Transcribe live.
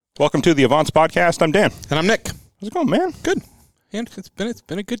Welcome to the Avance Podcast. I'm Dan. And I'm Nick. How's it going, man? Good. And it's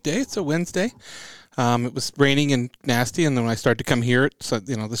been a good day. It's a Wednesday. It was raining and nasty, and then when I started to come here,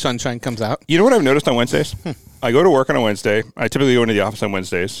 the sunshine comes out. You know what I've noticed on Wednesdays? I go to work on a Wednesday. I typically go into the office on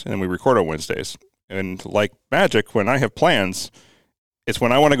Wednesdays, and we record on Wednesdays. And like magic, when I have plans, it's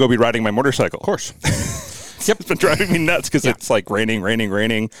when I want to go be riding my motorcycle. Of course. Yep. It's been driving me nuts because it's like raining,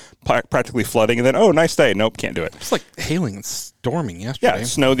 practically flooding, and then, oh, nice day. Nope, can't do it. It's like hailing and storming yesterday. Yeah, it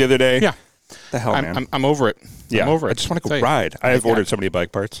snowed the other day. Yeah. The hell, man. I'm over it. Yeah. I'm over it. I just want to go ride. I have ordered so many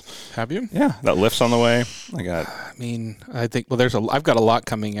bike parts. Have you? Yeah, that lift's on the way. I've got a lot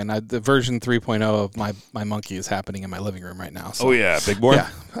coming in. The version 3.0 of my monkey is happening in my living room right now. So. Oh, yeah, big boy? Yeah.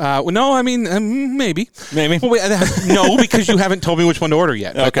 Maybe. Maybe. Well, wait, no, because you haven't told me which one to order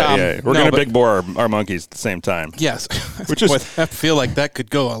yet. Okay, We're going to big bore our monkeys at the same time. Yes. Which is, I feel like that could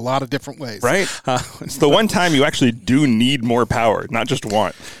go a lot of different ways. Right? It's the one time you actually do need more power, not just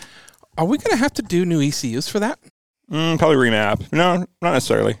want. Are we going to have to do new ECUs for that? Probably remap. No, not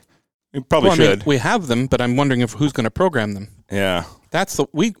necessarily. We probably should. I mean, we have them, but I'm wondering who's going to program them. Yeah.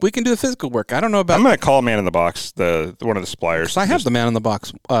 We can do the physical work. I don't know about. I'm going to call Man in the Box, the one of the suppliers. I have the Man in the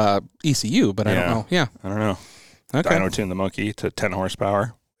Box ECU, but I don't know. Yeah. I don't know. Okay. Dyno tune the monkey to 10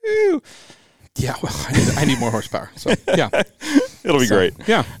 horsepower. Woo. Yeah, well, I need more horsepower. So, yeah. It'll be great.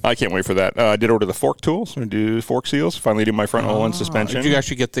 Yeah. I can't wait for that. I did order the fork tools. I'm going to do fork seals. Finally do my front hole and suspension. Did you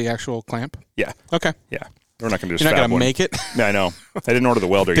actually get the actual clamp? Yeah. Okay. Yeah. We're not going to do You're not going to make it? No, I know. I didn't order the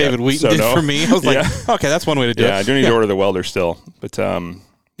welder yet. David Wheaton did for me. I was like, okay, that's one way to do it. Yeah, I do need to order the welder still. But,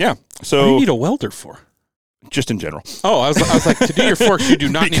 yeah. So what do you need a welder for? Just in general. Oh, I was like, to do your forks, you do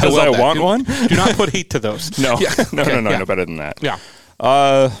not need a welder. Because I want one? Do not put heat to those. No. Yeah. No, Okay. no, better than that. Yeah.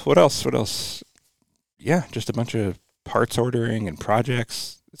 What else? Yeah, just a bunch of parts ordering and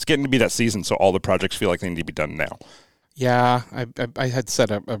projects. It's getting to be that season, so all the projects feel like they need to be done now. Yeah, I had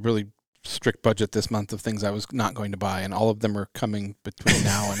set a really strict budget this month of things I was not going to buy, and all of them are coming between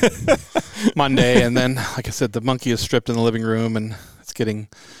now and Monday. And then, like I said, the monkey is stripped in the living room, and it's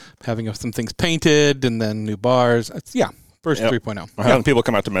having some things painted, and then new bars. Version 3.0. We're having people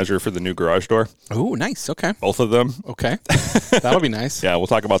come out to measure for the new garage door. Oh, nice. Okay. Both of them. Okay. That'll be nice. Yeah, we'll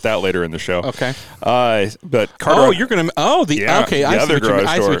talk about that later in the show. Okay. But Carter. Okay. I see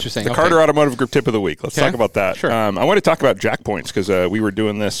what you're saying. The Carter Automotive Group tip of the week. Let's talk about that. Sure. I want to talk about jack points because I feel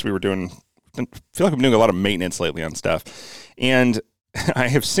like I'm doing a lot of maintenance lately on stuff. And I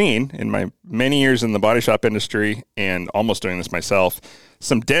have seen in my many years in the body shop industry and almost doing this myself,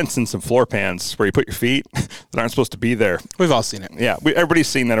 some dents in some floor pans where you put your feet that aren't supposed to be there. We've all seen it. Yeah, everybody's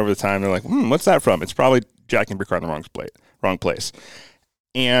seen that over the time. They're like, what's that from? It's probably jacking your car in the wrong place.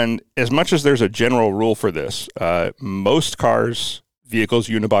 And as much as there's a general rule for this, most vehicles,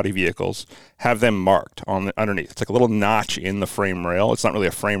 unibody vehicles, have them marked underneath. It's like a little notch in the frame rail. It's not really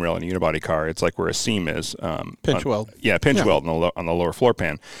a frame rail in a unibody car. It's like where a seam is. Pinch weld. Yeah, pinch weld on the lower floor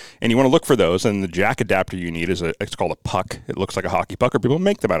pan. And you want to look for those, and the jack adapter you need it's called a puck. It looks like a hockey puck, or people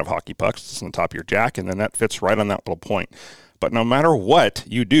make them out of hockey pucks. It's on the top of your jack, and then that fits right on that little point. But no matter what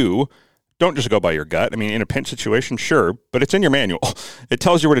you do, don't just go by your gut. I mean, in a pinch situation, sure, but it's in your manual. It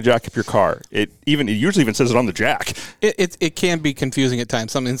tells you where to jack up your car. It usually even says it on the jack. It can be confusing at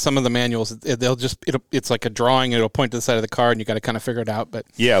times. In some of the manuals, it's like a drawing. It'll point to the side of the car, and you got to kind of figure it out. But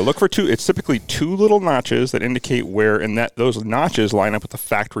yeah, look for two. It's typically two little notches that indicate where, and that those notches line up with the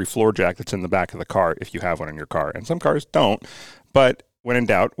factory floor jack that's in the back of the car if you have one in your car. And some cars don't. But when in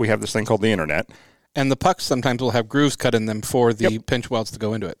doubt, we have this thing called the internet. And the pucks sometimes will have grooves cut in them for the pinch welds to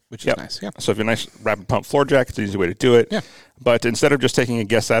go into it, which is nice. Yeah. So if you have a nice rapid pump floor jack, it's an easy way to do it. Yeah. But instead of just taking a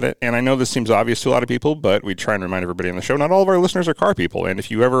guess at it, and I know this seems obvious to a lot of people, but we try and remind everybody on the show, not all of our listeners are car people. And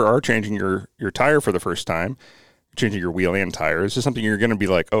if you ever are changing your tire for the first time, changing your wheel and tire, is this something you're going to be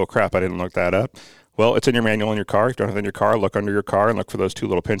like, oh, crap, I didn't look that up? Well, it's in your manual in your car. If you don't have it in your car, look under your car and look for those two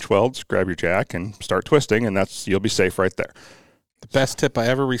little pinch welds, grab your jack, and start twisting, and you'll be safe right there. The best tip I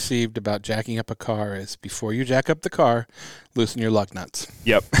ever received about jacking up a car is before you jack up the car, loosen your lug nuts.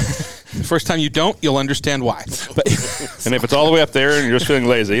 Yep. The first time you don't, you'll understand why. But and if it's all the way up there and you're just feeling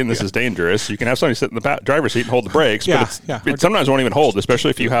lazy and this is dangerous, you can have somebody sit in the driver's seat and hold the brakes. But it sometimes won't even hold, especially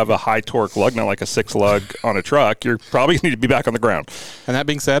if you have a high torque lug nut like a 6 lug on a truck. You're probably going to need to be back on the ground. And that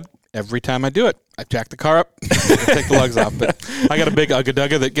being said, every time I do it, I jack the car up, take the lugs off. But I got a big Ugga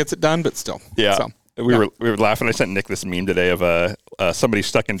Dugga that gets it done, but still. Yeah. So. We were laughing. I sent Nick this meme today of somebody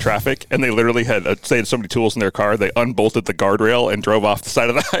stuck in traffic, and they literally had so many tools in their car, they unbolted the guardrail and drove off the side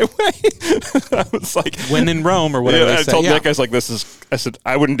of the highway. I was like, when in Rome or whatever. I told Nick, I was like, I said,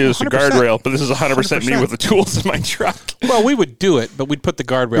 I wouldn't do this with guardrail, but this is 100% me with the tools in my truck. Well, we would do it, but we'd put the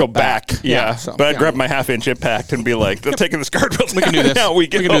guardrail back. Yeah. So, but I'd grab my half-inch impact and be like, they're taking this guardrail down. We can do this. Now we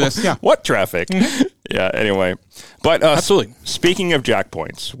can do this. Yeah. What traffic? Mm-hmm. Yeah, anyway. But absolutely. Speaking of jack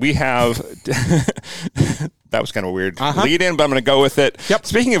points, we have that was kind of a weird lead in, but I'm going to go with it. Yep.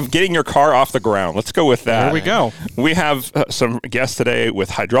 Speaking of getting your car off the ground, let's go with that. There we go. We have some guests today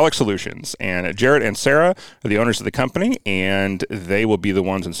with Hydraulic Solutions, and Jarrett and Sarah are the owners of the company, and they will be the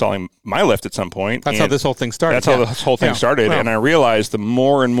ones installing my lift at some point. That's how this whole thing started. That's how this whole thing started, and I realized the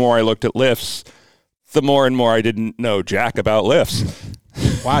more and more I looked at lifts, the more and more I didn't know jack about lifts.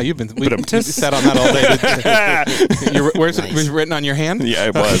 Wow, you sat on that all day. Was it written on your hand? Yeah,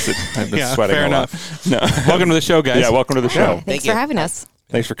 it was. I've been sweating fair a enough. lot. No. Welcome to the show, guys. Yeah, welcome to the show. Thanks for having us.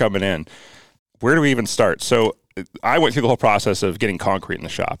 Thanks for coming in. Where do we even start? So I went through the whole process of getting concrete in the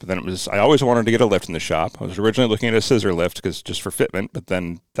shop. Then I always wanted to get a lift in the shop. I was originally looking at a scissor lift because just for fitment, but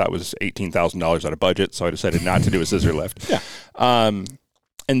then that was $18,000 out of budget, so I decided not to do a scissor lift. Yeah.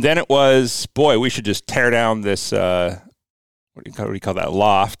 And then it was, boy, we should just tear down this. What do you call that,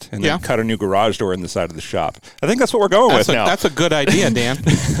 loft, and then cut a new garage door in the side of the shop. I think that's what we're going with now. That's a good idea, Dan.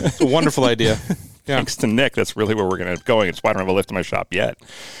 It's a wonderful idea. Yeah. Thanks to Nick, that's really where we're going. It's why I don't have a lift in my shop yet.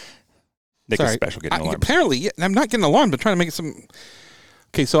 Nick is special getting alarmed. Apparently, I'm not getting alarmed, but trying to make it some...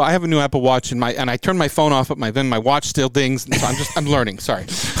 Okay, so I have a new Apple Watch, and I turned my phone off, but my watch still dings, and so I'm learning. Sorry.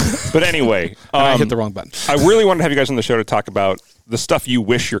 But anyway... I hit the wrong button. I really wanted to have you guys on the show to talk about the stuff you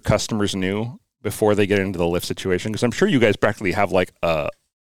wish your customers knew before they get into the lift situation, because I'm sure you guys practically have like a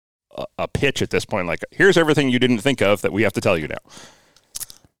pitch at this point, like, here's everything you didn't think of that we have to tell you now.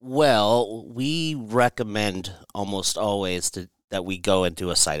 Well, we recommend almost always that we go and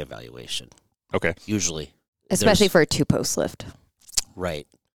do a site evaluation. Okay. Usually. Especially for a 2-post lift. Right.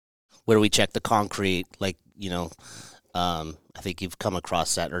 Where we check the concrete, like, I think you've come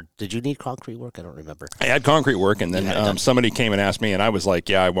across that. Or did you need concrete work? I don't remember. I had concrete work, and then somebody came and asked me, and I was like,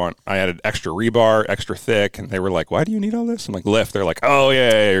 I added extra rebar, extra thick, and they were like, why do you need all this? I'm like, lift. They're like, oh,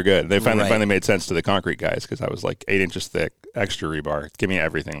 yeah, you're good. They finally made sense to the concrete guys, because I was like 8 inches thick, extra rebar. Give me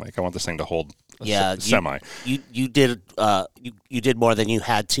everything. Like, I want this thing to hold a semi. You did you did more than you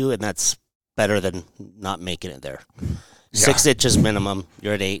had to, and that's better than not making it there. 6 inches minimum.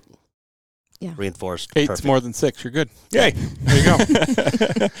 You're at 8. Yeah. Reinforced. 8's more than 6. You're good. Yay. There you go.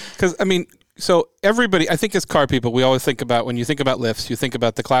 Because, so everybody, I think as car people, we always think about, when you think about lifts, you think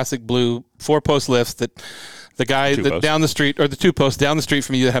about the classic blue 4-post lifts that the guy that down the street, or the 2-post down the street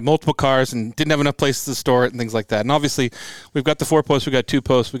from you that had multiple cars and didn't have enough places to store it and things like that. And obviously, we've got the 4-post, we've got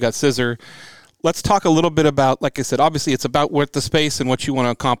 2-post, we've got scissor. Let's talk a little bit about, like I said, obviously it's about what the space and what you want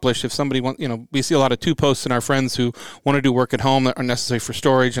to accomplish. If somebody wants, we see a lot of 2-posts in our friends who want to do work at home that are necessary for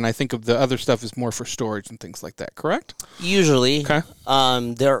storage, and I think of the other stuff is more for storage and things like that, correct? Usually. Okay.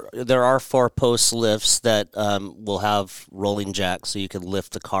 There are 4-post lifts that will have rolling jacks, so you can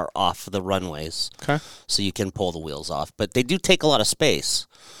lift the car off the runways. Okay. So you can pull the wheels off. But they do take a lot of space.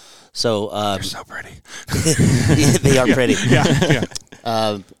 So they're so pretty. They are pretty.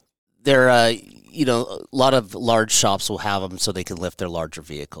 Yeah. They're, a lot of large shops will have them so they can lift their larger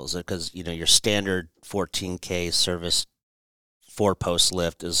vehicles, because, your standard 14K service 4-post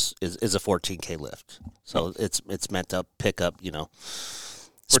lift is a 14K lift. So it's meant to pick up,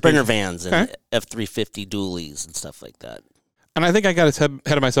 Sprinter vans and F-350 dualies and stuff like that. And I think I got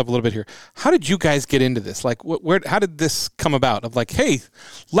ahead of myself a little bit here. How did you guys get into this? Like, how did this come about? Of like, hey,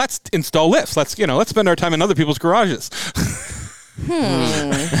 let's install lifts. Let's spend our time in other people's garages.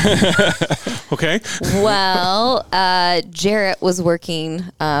 Okay. Well, Jarrett was working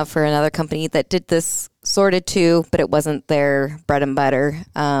for another company that did this sort of too, but it wasn't their bread and butter.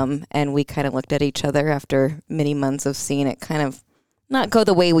 And we kind of looked at each other after many months of seeing it kind of not go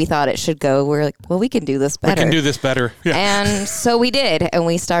the way we thought it should go. We're like, well, we can do this better. We can do this better. Yeah. And so we did, and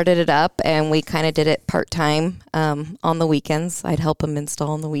we started it up, and we kind of did it part-time on the weekends. I'd help him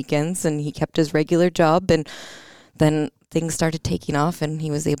install on the weekends, and he kept his regular job, and then things started taking off, and he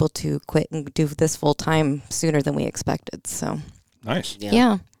was able to quit and do this full-time sooner than we expected. So nice.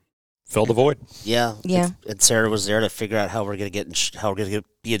 Yeah. Fill the void. Yeah. Yeah. And Sarah was there to figure out how we're going to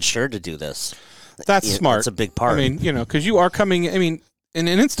be insured to do this. That's smart. It's a big part. Because you are coming, in an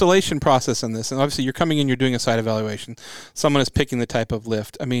installation process in this, and obviously you're coming in, you're doing a site evaluation. Someone is picking the type of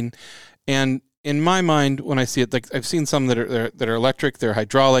lift. And in my mind, when I see it, like I've seen some that are electric, they're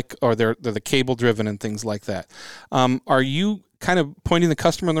hydraulic, or they're the cable driven and things like that. Are you kind of pointing the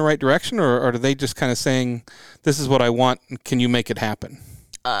customer in the right direction, or are they just kind of saying, "This is what I want. Can you make it happen"?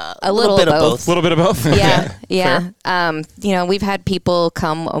 A little bit of both. A little bit of both. Yeah. We've had people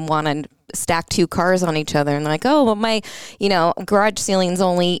come and want to stack 2 cars on each other, and they're like, "Oh, well, my, garage ceiling's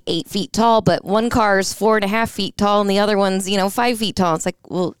only 8 feet tall, but one car's 4.5 feet tall, and the other one's 5 feet tall." It's like,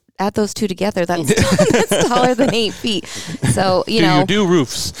 well, add those 2 together. That's taller than 8 feet. So Do you do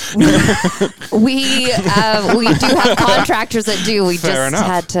roofs? we do have contractors that do. We Fair just enough.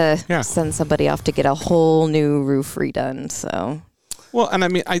 had to send somebody off to get a whole new roof redone. So. Well, and I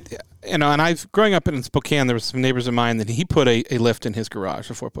mean, I've growing up in Spokane, there was some neighbors of mine that he put a lift in his garage,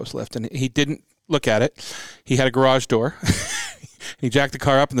 a 4-post lift, and he didn't look at it. He had a garage door. He jacked the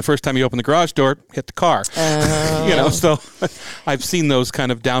car up, and the first time he opened the garage door, hit the car. So I've seen those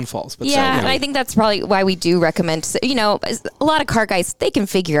kind of downfalls. But and I think that's probably why we do recommend. A lot of car guys, they can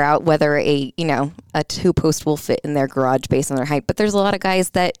figure out whether a 2-post will fit in their garage based on their height. But there's a lot of guys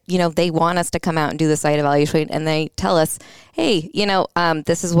that they want us to come out and do the site evaluation, and they tell us, "Hey,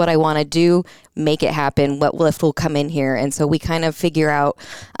 this is what I want to do. Make it happen. What lift will come in here?" And so we kind of figure out.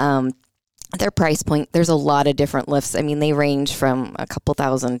 Their price point, there's a lot of different lifts. I mean, they range from a couple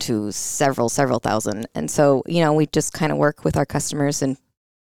thousand to several thousand. And so, we just kind of work with our customers and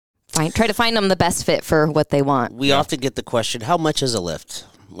try to find them the best fit for what they want. We often get the question, how much is a lift?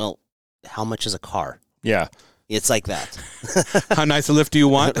 Well, how much is a car? Yeah. It's like that. How nice a lift do you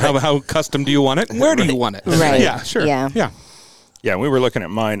want? How custom do you want it? And where do you want it? Right. Yeah, sure. Yeah. Yeah, we were looking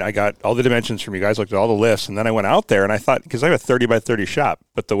at mine. I got all the dimensions from you guys, looked at all the lifts, and then I went out there and I thought, because I have a 30 by 30 shop,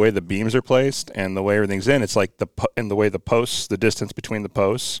 but the way the beams are placed and the way everything's in, it's like the way the posts, the distance between the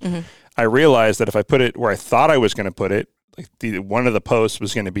posts. Mm-hmm. I realized that if I put it where I thought I was going to put it, like one of the posts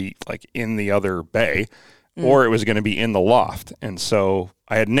was going to be like in the other bay, or it was going to be in the loft. And so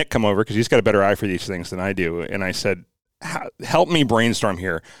I had Nick come over because he's got a better eye for these things than I do, and I said, help me brainstorm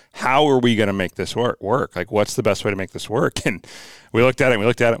here. How are we going to make this work? Like, what's the best way to make this work? And we looked at it,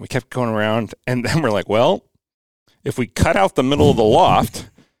 and we kept going around. And then we're like, well, if we cut out the middle of the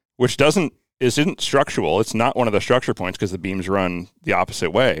loft, which isn't structural, it's not one of the structure points because the beams run the opposite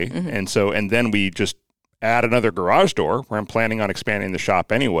way. Mm-hmm. And then we just add another garage door where I'm planning on expanding the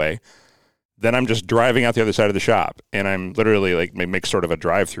shop anyway. Then I'm just driving out the other side of the shop. And I'm literally like, make sort of a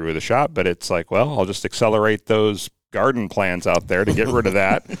drive through of the shop, but it's like, well, I'll just accelerate those garden plans out there to get rid of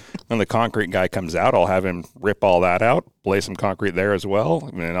that. When the concrete guy comes out, I'll have him rip all that out, lay some concrete there as well,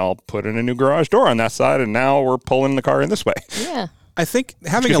 and then I'll put in a new garage door on that side, and now we're pulling the car in this way. Yeah. I think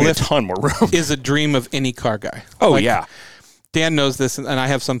having a lift a ton more room is a dream of any car guy. Oh, yeah. Dan knows this, and I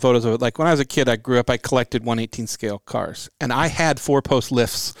have some photos of it. Like when I was a kid, I collected 1/18 scale cars, and I had 4-post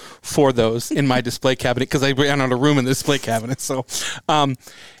lifts for those in my display cabinet because I ran out of room in the display cabinet. So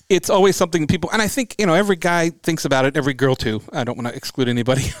it's always something people, and I think, every guy thinks about it, every girl too. I don't want to exclude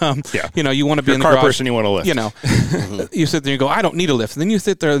anybody. You want to be in the car garage, person, you want to lift. You sit there and you go, I don't need a lift. And then you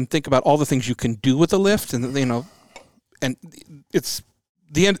sit there and think about all the things you can do with a lift, and and it's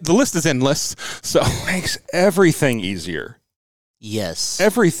the list is endless. So it makes everything easier. Yes.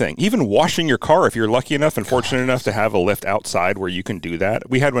 Everything. Even washing your car, if you're lucky enough and fortunate enough to have a lift outside where you can do that.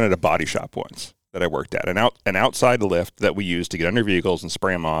 We had one at a body shop once that I worked at, an outside lift that we used to get under vehicles and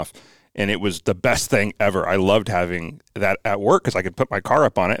spray them off, and it was the best thing ever. I loved having that at work because I could put my car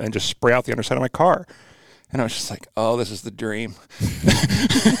up on it and just spray out the underside of my car. And I was just like, oh, this is the dream.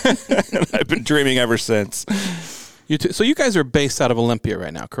 And I've been dreaming ever since. So you guys are based out of Olympia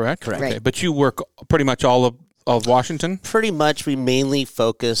right now, correct? Correct. Okay, but you work pretty much all of Washington? Pretty much. We mainly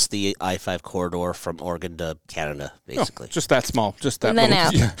focus the I-5 corridor from Oregon to Canada, basically. Just that small. Just that and then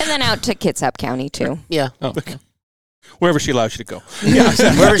little. out. And then out to Kitsap County, too. Yeah. Oh, okay. Wherever she allows you to go. Yeah.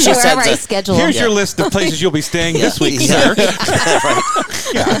 Wherever she Wherever sends I us. schedule. Here's your list of places you'll be staying this week, sir.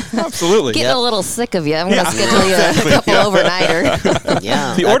 Yeah, absolutely. Getting a little sick of you. I'm going to schedule you a couple overnighter.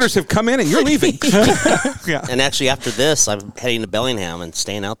 Yeah. The orders have come in and you're leaving. Yeah. And actually, after this, I'm heading to Bellingham and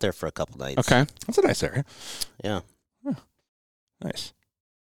staying out there for a couple nights. Okay. That's a nice area. Yeah. Nice.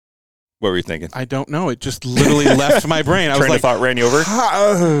 What were you thinking? I don't know. It just literally left my brain. I was Train like, of thought ran you over?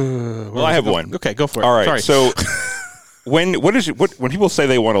 well, I have one. Okay, go for it. All right. Sorry. So when people say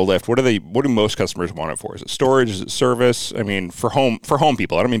they want a lift, what do most customers want it for? Is it storage? Is it service? I mean, for home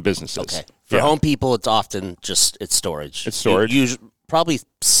people. I don't mean businesses. Okay. For home people, it's often it's storage. It's storage. Probably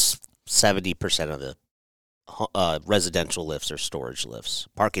 70% of the residential lifts are storage lifts,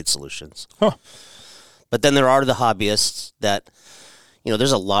 Parkade Solutions. Huh. But then there are the hobbyists that,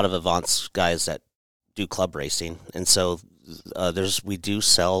 there's a lot of Avance guys that do club racing. And so we do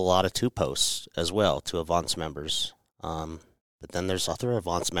sell a lot of 2-posts as well to Avance members. But then there's other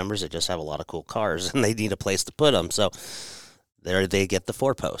Avance members that just have a lot of cool cars and they need a place to put them. So there they get the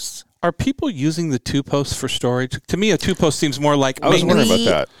 4 posts. Are people using the 2 posts for storage? To me, a 2 post seems more like I was wondering about We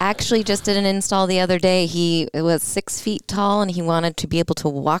that. actually just did an install the other day. It was 6 feet tall, and he wanted to be able to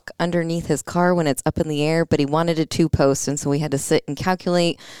walk underneath his car when it's up in the air, but he wanted a 2 post, and so we had to sit and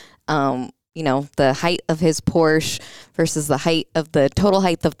calculate, the height of his Porsche versus the height of the total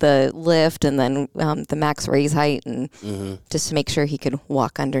height of the lift, and then the max raise height, and just to make sure he could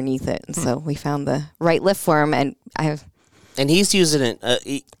walk underneath it. And so we found the right lift for him, and And he's using it.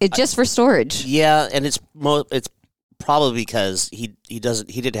 it's just for storage. Yeah, and it's probably because he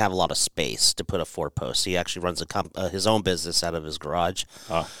didn't have a lot of space to put a 4 post. He actually runs his own business out of his garage.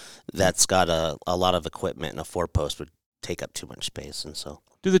 That's got a lot of equipment, and a 4 post would take up too much space, and so.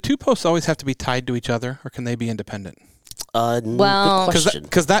 Do the 2 posts always have to be tied to each other, or can they be independent? Well, good question.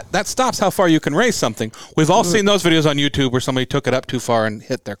 Because that stops how far you can raise something. We've all seen those videos on YouTube where somebody took it up too far and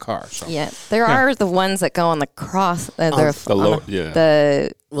hit their car. So. Yeah, there are the ones that go on the cross. Oh,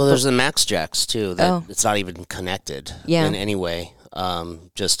 Well, there's the max jacks too. That it's not even connected in any way.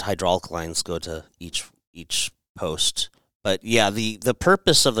 Just hydraulic lines go to each post. But yeah, the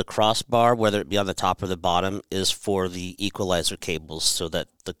purpose of the crossbar, whether it be on the top or the bottom, is for the equalizer cables, so that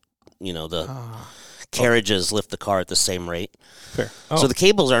the carriages lift the car at the same rate. Fair. So the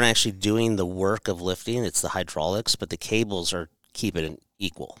cables aren't actually doing the work of lifting; it's the hydraulics, but the cables are keeping it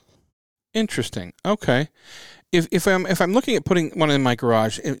equal. Interesting. Okay. If I'm looking at putting one in my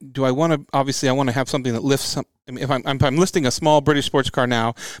garage, do I want to? Obviously, I want to have something that lifts. If I'm listing a small British sports car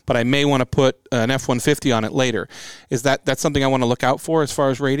now, but I may want to put an F-150 on it later. Is that's something I want to look out for as far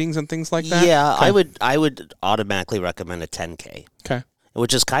as ratings and things like that? Yeah, Okay. I would automatically recommend a 10K. Okay.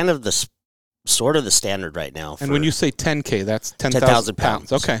 Which is kind of sort of the standard right now. And when you say 10K, that's 10,000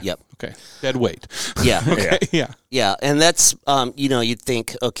 pounds. Okay. Yep. Okay. Dead weight. Yeah. Okay. Yeah. Yeah, and that's you'd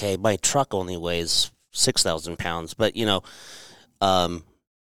think, okay, my truck only weighs 6,000 pounds, but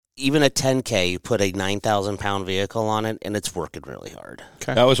even a 10K, you put a 9,000 pound vehicle on it, and it's working really hard.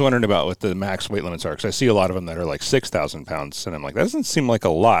 Okay. I was wondering about what the max weight limits are, because I see a lot of them that are like 6,000 pounds, and I'm like, that doesn't seem like a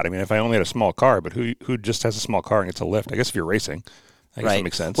lot. I mean, if I only had a small car, but who just has a small car and gets a lift? I guess if you're racing, I guess that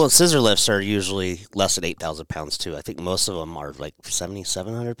makes sense. Well, scissor lifts are usually less than 8,000 pounds too. I think most of them are like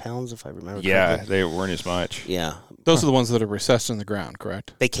 7,700 pounds, if I remember correctly. They weren't as much. Yeah. Those are the ones that are recessed in the ground,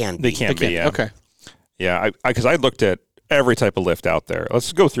 correct? They can be. They can be, yeah. Okay. Yeah, because I looked at every type of lift out there.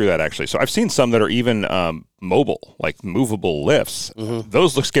 Let's go through that, actually. So I've seen some that are even mobile, like movable lifts. Mm-hmm.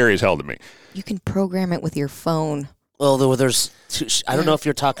 Those look scary as hell to me. you can program it with your phone. Well, there's two, I don't know if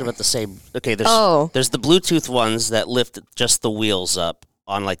you're talking about the same. Okay, there's the Bluetooth ones that lift just the wheels up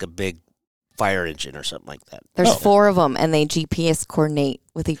on like a big fire engine or something like that. There's 4 of them, and they GPS coordinate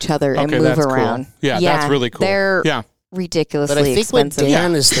with each other and move that's around. Cool. Yeah, that's really cool. They're ridiculously But I think expensive. what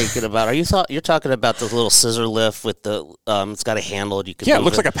Dan is thinking about, you're talking about the little scissor lift with the it's got a handle. You can Yeah, it move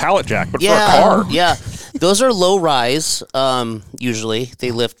looks like a pallet jack, but yeah, for a car. Yeah, those are low rise. Usually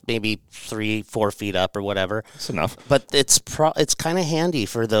they lift maybe 3-4 feet up or whatever. That's enough. But it's kind of handy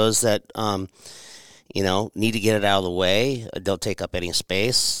for those that need to get it out of the way. Don't take up any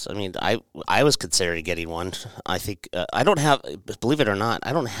space. I mean, I was considering getting one. I think I don't have, believe it or not,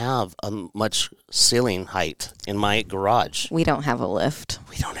 I don't have much ceiling height in my garage. We don't have a lift.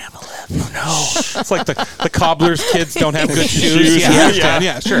 We don't have a lift. No. It's like the cobbler's kids don't have good shoes. Shoes,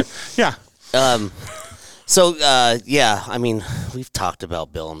 Yeah, sure. Yeah. I mean, we've talked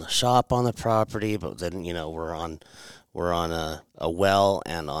about building the shop on the property, but then we're on a well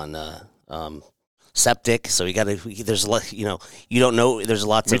and on septic, so there's a lot. You don't know. There's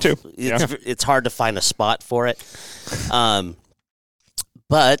lots Me of. too. It's hard to find a spot for it.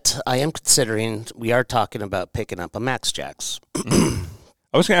 But I am considering. We are talking about picking up a Max Jacks.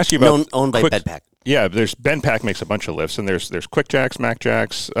 I was going to ask you about owned by Bedpack. Yeah, there's Benpack makes a bunch of lifts, and there's Quick Jacks, Mac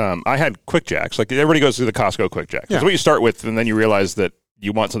Jacks. I had Quick Jacks. Like everybody goes through the Costco Quick Jack. That's what you start with, and then you realize that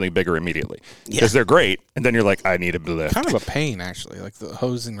you want something bigger immediately because they're great, and then you're like, I need a lift. Kind of a pain, actually. Like the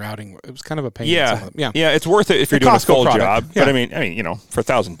hose and routing, it was kind of a pain. Yeah, it's worth it if you're doing a full job. Yeah. But I mean, for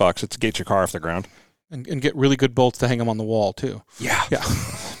 $1,000, it's to get your car off the ground and get really good bolts to hang them on the wall too. Yeah,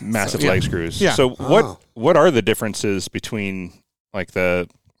 massive So, leg screws. Yeah. So what are the differences between like the?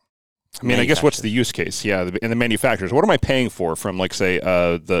 I mean, I guess what's the use case? Yeah, and the manufacturers. What am I paying for from, like, say,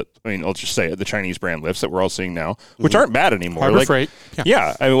 let's just say the Chinese brand lifts that we're all seeing now, which aren't bad anymore. Harbor Freight.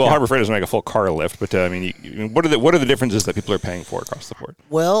 Yeah. Harbor Freight doesn't make a full car lift, but what are the differences that people are paying for across the board?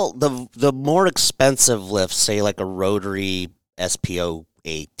 Well, the more expensive lifts, say like a rotary SPO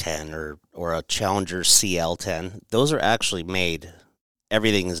 810 or a Challenger CL10, those are actually made.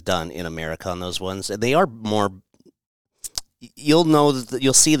 Everything is done in America on those ones, and they are more.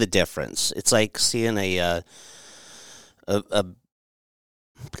 You'll see the difference. It's like seeing a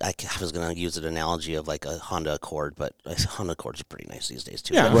I was going to use an analogy of like a Honda Accord, but Honda Accords are pretty nice these days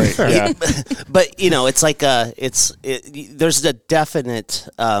too. Yeah, Right. sure. Yeah. But it's like there's a definite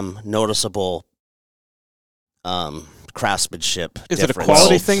noticeable craftsmanship. Is it a difference.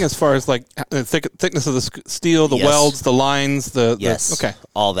 quality thing as far as like the thickness of the steel, the Yes. welds, the lines, Yes. okay,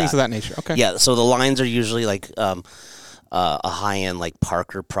 all things that. of that nature? Okay. Yeah, so the lines are usually like a high-end like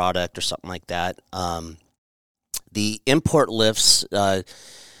Parker product or something like that. The import lifts,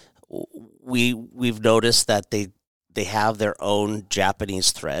 we've noticed that they have their own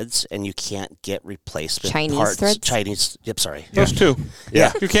Japanese threads, and you can't get replacement Chinese parts. threads? Chinese. Yep, sorry. Those two.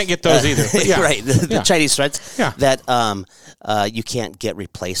 Yeah. You can't get those either. But yeah. Right, the Yeah. Chinese threads. Yeah. That you can't get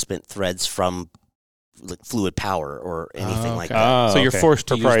replacement threads from like fluid power or anything like okay. that. So you're forced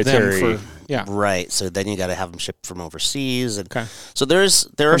to use them Proprietary. for Right. So then you got to have them shipped from overseas, and Okay. so there are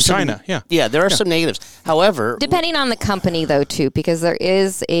From some China, yeah. there are some negatives. However, Depending on the company, though, too, because there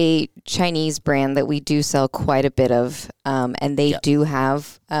is a Chinese brand that we do sell quite a bit of, and they do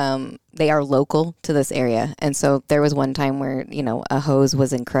have, they are local to this area. And so there was one time where, a hose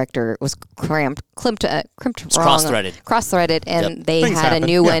was incorrect or was crimped wrong. Cross-threaded, and they Things had happen. a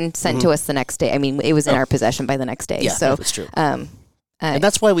new Yeah. one sent to us the next day. I mean, it was in our possession by the next day. yeah, So, that's true. and And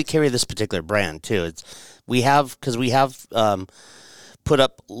that's why we carry this particular brand too. We have put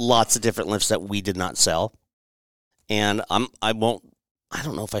up lots of different lifts that we did not sell, and I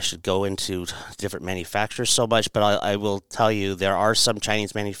don't know if I should go into different manufacturers so much, but I will tell you there are some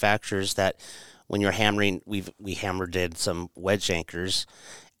Chinese manufacturers that when you're hammering, we hammered in some wedge anchors,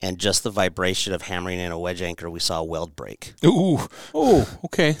 and just the vibration of hammering in a wedge anchor, we saw a weld break. Ooh. Oh,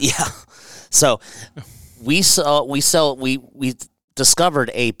 okay. Yeah, so we discovered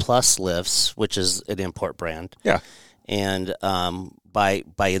A Plus lifts, which is an import brand. Yeah. And by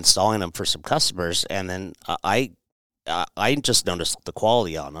installing them for some customers, and then I just noticed the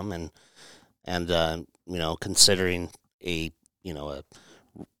quality on them, and considering a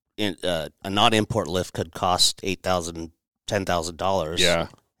non-import lift could cost $8,000, $10,000. Yeah.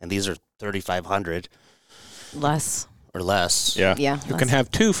 And these are $3,500 less. or less. Yeah. Yeah. You can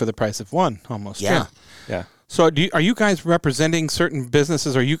have two for the price of one, almost. Yeah. Yeah. So are you guys representing certain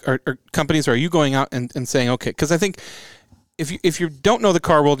businesses? Or companies? Or are you going out and saying, okay, because I think if you don't know the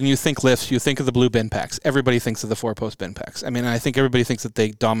car world and you think lifts, you think of the blue bin packs. Everybody thinks of the 4-post bin packs. I mean, I think everybody thinks that they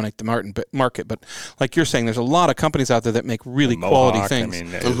dominate the market. But like you're saying, there's a lot of companies out there that make really quality Mohawk, things. I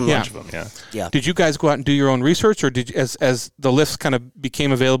mean, there's a bunch of them. Yeah. Yeah. Did you guys go out and do your own research, or did you, as the lifts kind of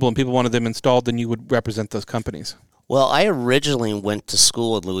became available and people wanted them installed, then you would represent those companies? Well, I originally went to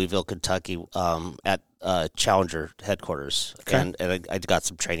school in Louisville, Kentucky, at Challenger headquarters, Okay. and I got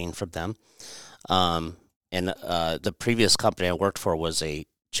some training from them. And the previous company I worked for was a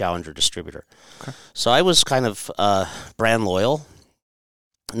Challenger distributor. Okay. So I was kind of brand loyal.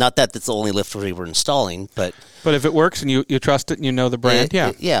 Not that that's the only lift we were installing, but But if it works and you trust it and you know the brand,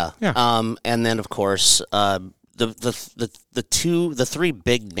 yeah. yeah. Yeah. And then of course the three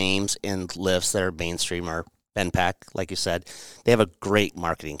big names in lifts that are mainstream are Benpack, like you said. They have a great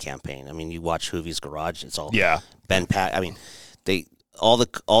marketing campaign. I mean, you watch Hoovie's Garage; it's all Benpack. I mean, all the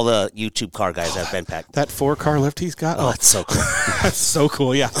YouTube car guys have Benpack. That 4-car lift he's got. Oh, it's so cool. That's so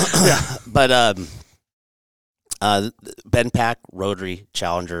cool. Yeah. Yeah. But Benpack, Rotary,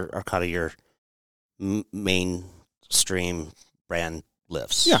 Challenger are kind of your mainstream brand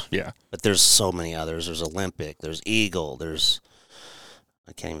lifts. Yeah. Yeah. But there's so many others. There's Olympic. There's Eagle.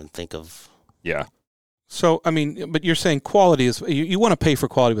 I can't even think of. Yeah. So, I mean, but you're saying quality is, you want to pay for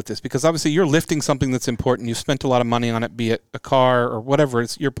quality with this, because obviously you're lifting something that's important. You've spent a lot of money on it, be it a car or whatever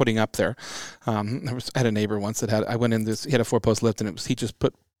it's you're putting up there. I had a neighbor once I went in he had a 4-post lift, and he just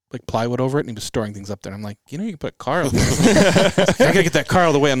put like plywood over it, and he was storing things up there. I'm like, you can put a car over there. I got to get that car out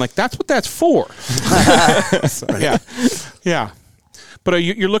of the way. I'm like, that's what that's for. So, yeah. Yeah. But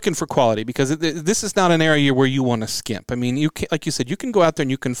you're looking for quality, because this is not an area where you want to skimp. I mean, you can, like you said, you can go out there and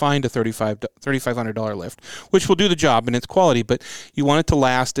you can find a $3,500 lift, which will do the job, and it's quality. But you want it to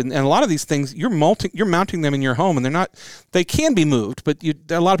last, and a lot of these things you're mounting them in your home, and they can be moved, but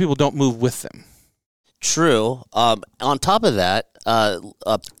a lot of people don't move with them. True. On top of that,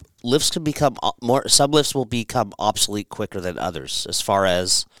 lifts can become more. Some lifts will become obsolete quicker than others. As far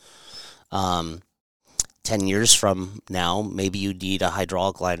as 10 years from now, maybe you need a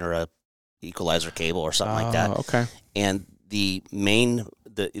hydraulic line or a equalizer cable or something like that. Okay. And the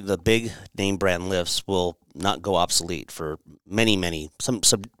big name brand lifts will not go obsolete for many some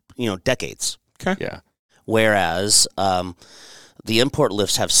decades. Okay. Yeah. Whereas the import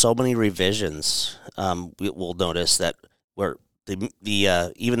lifts have so many revisions. We'll notice that where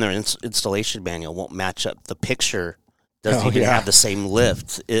even their installation manual won't match up the picture doesn't even yeah. have the same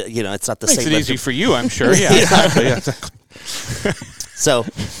lift. It's not the Makes same it lift. easy for you, I'm sure. Yeah, exactly. Yeah, exactly. So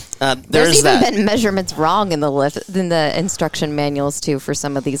There's there's even that. been measurements wrong in the instruction manuals too for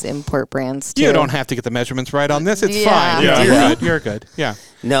some of these import brands too. You don't have to get the measurements right on this. It's Yeah. fine. Yeah. You're Yeah. good. You're good. Yeah.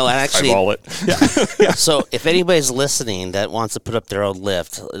 No, and actually, Eyeball it. so if anybody's listening that wants to put up their own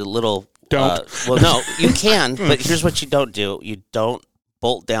lift, a little Don't. well, no, you can, but here's what you don't do: you don't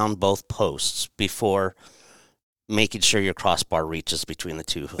bolt down both posts before making sure your crossbar reaches between the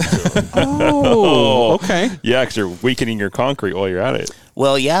two. Oh, okay. Yeah, because you're weakening your concrete while you're at it.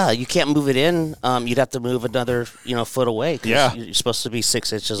 Well, yeah, you can't move it in. You'd have to move another, foot away. 'Cause Yeah. you're supposed to be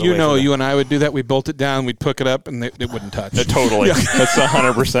 6 inches away. You know, from you and I would do that. We'd bolt it down. We'd hook it up, and it wouldn't touch. Totally. That's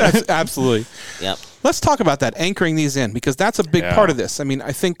 100%. That's absolutely. Yep. Let's talk about that, anchoring these in, because that's a big Yeah. part of this. I mean,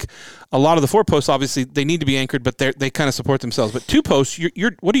 I think a lot of the 4-posts, obviously, they need to be anchored, but they kind of support themselves. But 2-posts,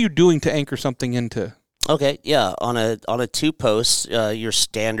 you're what are you doing to anchor something into? Okay, yeah. On a 2-post, your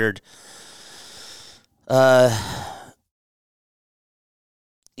standard.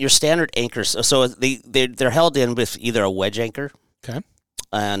 Your standard anchors. So they're held in with either a wedge anchor. Okay.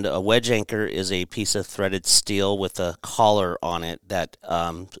 And a wedge anchor is a piece of threaded steel with a collar on it that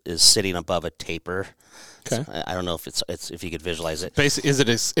is sitting above a taper. Okay. So I don't know if it's if you could visualize it. Basically,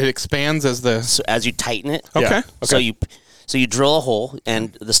 it expands as the. So as you tighten it, Okay. Yeah. so you drill a hole,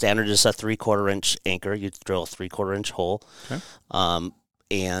 and the standard is a 3/4 inch anchor. You drill a 3/4 inch hole, Okay.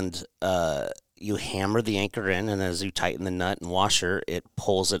 and you hammer the anchor in, and as you tighten the nut and washer, it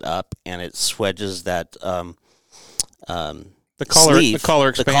pulls it up, and it swedges that. The collar, sleeve, the collar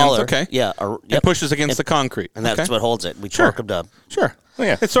expands. The collar, Okay. yeah, It pushes against the concrete. and that's okay. what holds it. We Sure. torque them up. Sure. Oh,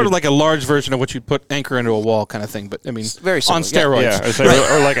 yeah. It's sort of like a large version of what you'd put anchor into a wall kind of thing, but I mean, very on similar, steroids. Yeah, it's like,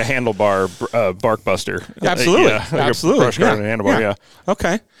 or like a handlebar bark buster. Absolutely. Yeah, like Absolutely. A brush guard and a handlebar, yeah.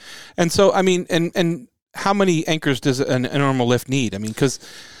 Okay. And so, I mean, and how many anchors does a normal lift need? I mean, because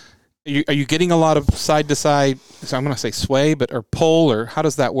are you getting a lot of side to side? So I'm going to say sway, or pull, or how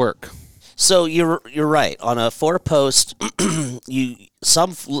does that work? So you're right. On a 4-post,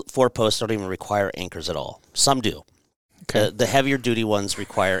 some 4-posts don't even require anchors at all. Some do. Okay. The heavier duty ones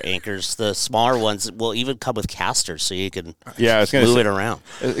require anchors. The smaller ones will even come with casters, so you can Yeah, I was going move to it around.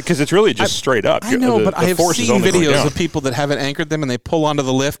 because it's really just straight up. I know, The- but the I have force is seen only going videos down. of people that haven't anchored them, and they pull onto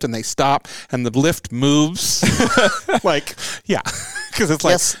the lift, and they stop, and the lift moves. Like, yeah, because it's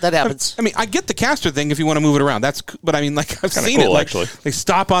like, Yes, that happens. I mean, I get the caster thing if you want to move it around. But I mean, like I've Kinda seen cool, it. Like actually. they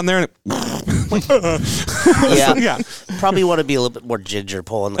stop on there, and Yeah, yeah. Probably want to be a little bit more ginger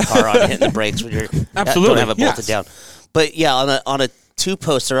pulling the car on and hitting the brakes when you're Absolutely, don't have it bolted yes. down. But yeah, on a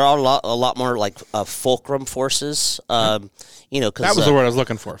 2-post, there are a lot more like fulcrum forces. Because That was the word I was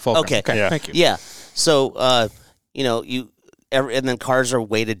looking for. Fulcrum. Okay. Yeah. Thank you. Yeah. So, and then cars are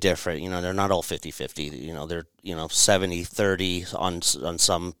weighted different. They're not all 50-50. They're, 70-30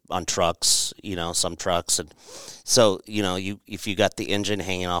 on trucks, some trucks. And so, if you got the engine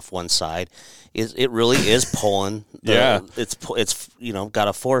hanging off one side, it really is pulling. Yeah. It's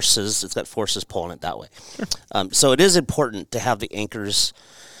got forces pulling it that way. Sure. So it is important to have the anchors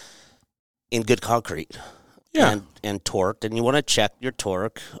in good concrete. Yeah. And torqued, and you want to check your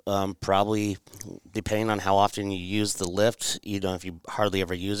torque. Probably, depending on how often you use the lift, if you hardly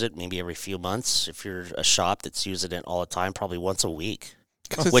ever use it, maybe every few months. If you're a shop that's using it all the time, probably once a week,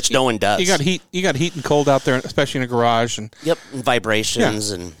 which no one does. You got heat and cold out there, especially in a garage, and and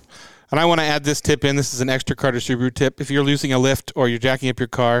vibrations and. And I want to add this tip in. This is an extra car Subaru tip. If you're losing a lift or you're jacking up your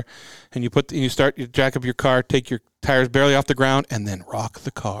car, and you jack up your car, take your tires barely off the ground, and then rock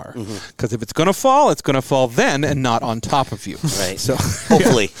the car. Because if it's going to fall then and not on top of you. Right. So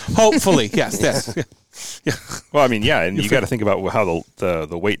Hopefully. hopefully, yes. Yeah. Well, I mean, yeah, and you got to think about how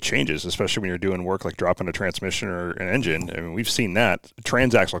the weight changes, especially when you're doing work like dropping a transmission or an engine. I mean, we've seen that.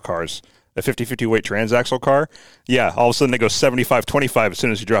 Transaxle cars, a 50-50 weight transaxle car, yeah, all of a sudden they go 75-25 as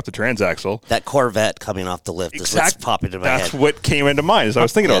soon as you drop the transaxle. That Corvette coming off the lift is what's popping into my That's head. what came into mind as I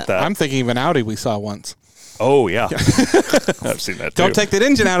was thinking about that. I'm thinking of an Audi we saw once. Oh, yeah. I've seen that, too. Don't take that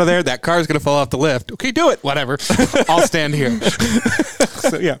engine out of there. That car's going to fall off the lift. Okay, do it. Whatever. I'll stand here.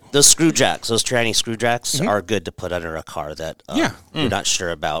 So, yeah. Those screw jacks, those tranny screw jacks, are good to put under a car that you're not sure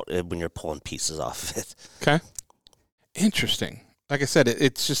about when you're pulling pieces off of it. Okay. Interesting. Like I said,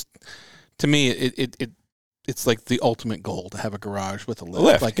 it's just, to me, it's like the ultimate goal to have a garage with a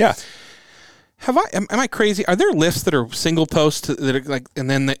lift. Like, yeah. Am I crazy? Are there lifts that are single post that are like, and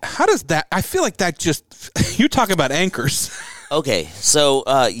then how does that? I feel like that just you talk about anchors. Okay, so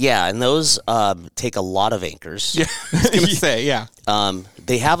and those take a lot of anchors. Yeah, I was gonna say, yeah.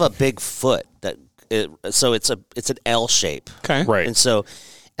 They have a big foot so it's an L shape. Okay, Right. And so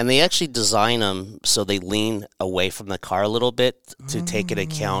And they actually design them so they lean away from the car a little bit to take into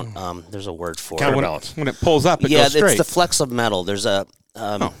account. There's a word for it. Counterbalance. When it pulls up, it Yeah, goes straight. it's the flex of metal. There's a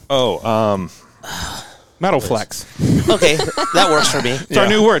Metal flex. okay, that works for me. It's our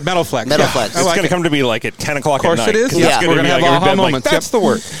new word, metal flex. Metal Yeah. flex. I It's like going to it. come to me like at 10 o'clock Of course at night. it is. 'Cause Yeah. it's gonna We're be gonna have like, aha I'm like, moments. that's the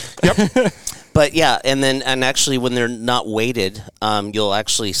word. Yep. But yeah, and actually when they're not weighted, you'll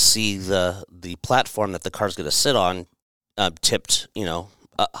actually see the platform that the car's going to sit on tipped,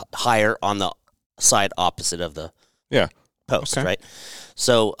 higher on the side opposite of the Yeah. post, Okay. right?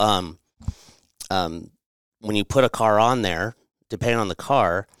 So when you put a car on there, depending on the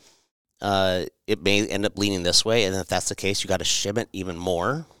car, it may end up leaning this way, and if that's the case, you got to shim it even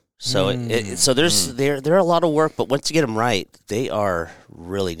more. So so they're a lot of work, but once you get them right, they are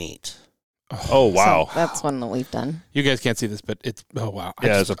really neat. Oh, wow. So that's one that we've done. You guys can't see this, but it's wow.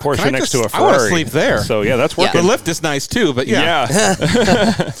 Yeah, there's a Porsche can I next to a just- Ferrari. I want to sleep there. So, yeah, that's Yeah. working. The lift is nice too, but yeah.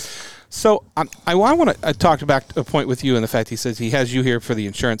 Yeah. So I want to talk about a point with you and the fact he says he has you here for the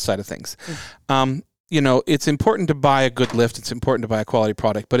insurance side of things. It's important to buy a good lift. It's important to buy a quality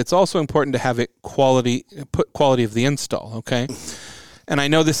product, but it's also important to have it quality of the install. Okay. And I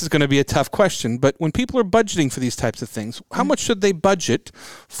know this is going to be a tough question, but when people are budgeting for these types of things, how much should they budget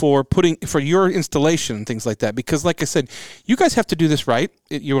for your installation and things like that? Because, like I said, you guys have to do this right.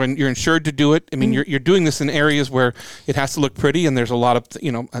 You're insured to do it. I mean, you're doing this in areas where it has to look pretty, and there's a lot of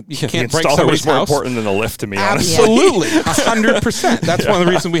you can't the break installer somebody's was more house. important than the lift to me, honestly. Absolutely, 100%. That's one of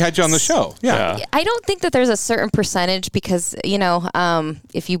the reasons we had you on the show. Yeah. I don't think that there's a certain percentage because,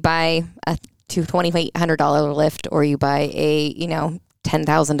 if you buy a $2,800 lift or you buy a,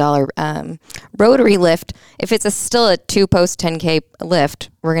 $10,000 rotary lift, if it's still a 2-post 10K lift,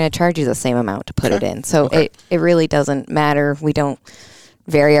 we're going to charge you the same amount to put it in. So it really doesn't matter. We don't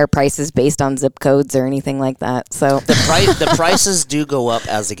vary our prices based on zip codes or anything like that. So The prices do go up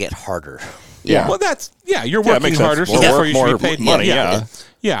as they get harder. Yeah. Well, you're it working makes harder, sense. so More therefore you work, should be more paid money, more. yeah.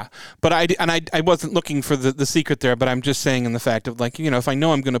 Yeah, but I wasn't looking for the secret there, but I'm just saying in the fact of if I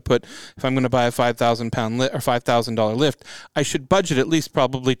know if I'm going to buy a 5,000-pound lift or $5,000 lift, I should budget at least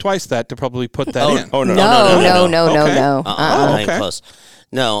probably twice that to probably put that in. Oh, no. Okay. no. Not even okay. close.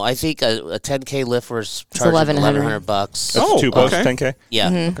 No, I think a 10K lift was It's charging $1,100. $1,100. That's Oh, 2 posts, okay. 10K. Yeah.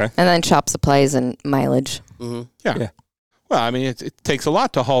 Okay. And then shop supplies and mileage. Mm-hmm. Yeah. Well, I mean, it takes a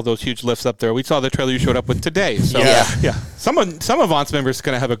lot to haul those huge lifts up there. We saw the trailer you showed up with today. So, Yeah. Some Avance members are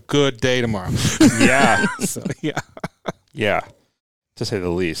going to have a good day tomorrow. Yeah. So, yeah. Yeah. To say the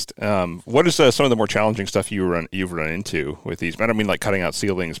least. What is some of the more challenging stuff you've run into with these? I don't mean like cutting out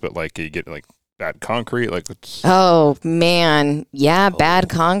ceilings, but like you get like bad concrete. Like Oh, man. Yeah, bad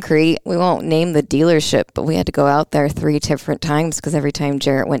concrete. We won't name the dealership, but we had to go out there 3 different times because every time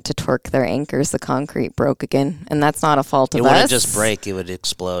Jarrett went to torque their anchors, the concrete broke again. And that's not a fault of It us. wouldn't just break; it would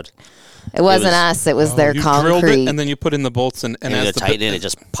explode. It wasn't was- us. It was their You drilled it, concrete. and then you put in the bolts, and And as you the tighten it, it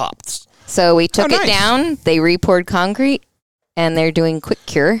just pops. So we took Oh, it nice. down. They re-poured concrete, and they're doing quick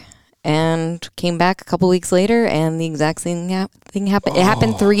cure. And came back a couple weeks later, and the exact same thing happened. It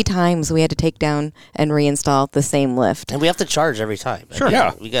happened 3 times. We had to take down and reinstall the same lift. And we have to charge every time. Sure.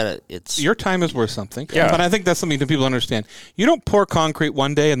 Yeah. We gotta. It's Your time is worth something. Yeah. But I think that's something that people understand. You don't pour concrete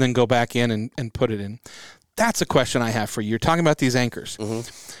one day and then go back in and put it in. That's a question I have for you. You're talking about these anchors.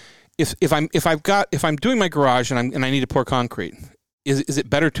 Mhm. If I'm doing my garage and I need to pour concrete, is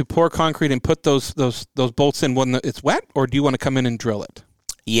it better to pour concrete and put those bolts in when it's wet, or do you want to come in and drill it?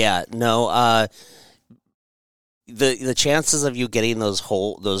 Yeah, no. The chances of you getting those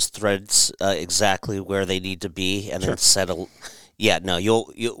threads exactly where they need to be and then settle. Yeah, no.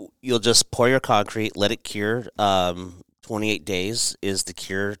 You'll just pour your concrete, let it cure. 28 days is the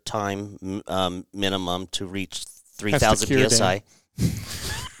cure time minimum to reach 3,000 psi.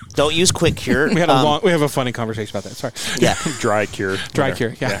 Don't use quick cure. We have a funny conversation about that. Sorry. Yeah. dry cure. Dry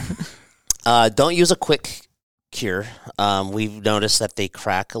cure. Yeah. Don't use a quick cure. We've noticed that they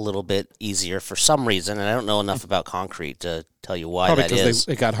crack a little bit easier for some reason, and I don't know enough about concrete to tell you why Probably that because is.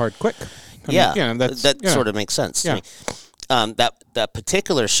 it got hard quick. That sort of makes sense to me. That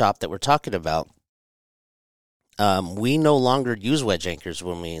particular shop that we're talking about, we no longer use wedge anchors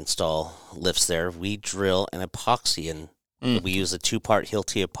when we install lifts there. We drill an epoxy, and we use a 2-part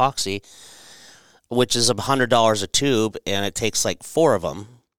Hilti epoxy, which is $100 a tube, and it takes like 4 of them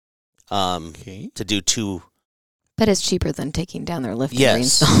to do 2. But it's cheaper than taking down their lift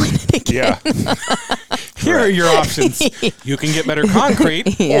Yes. and reinstalling it again. Yeah. Here are your options. You can get better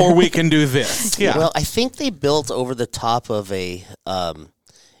concrete, Yeah. or we can do this. Yeah. Well, I think they built over the top of a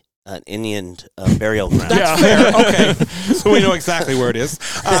an Indian burial ground. That's fair. Okay, so we know exactly where it is.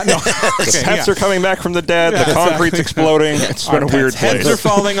 No, okay, Pets are coming back from the dead. Yeah, the concrete's exactly. exploding. It's been a weird Heads place. are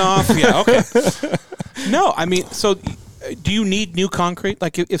falling off. Yeah. Okay. No, I mean, so do you need new concrete?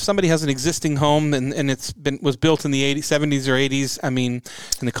 Like, if somebody has an existing home and was built in the 70s or 80s, I mean,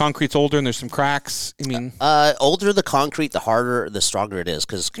 and the concrete's older and there's some cracks. I mean, Older the concrete, the harder, the stronger it is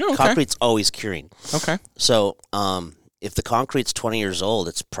because concrete's always curing. Okay. So, if the concrete's 20 years old,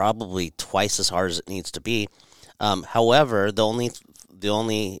 it's probably twice as hard as it needs to be. However, the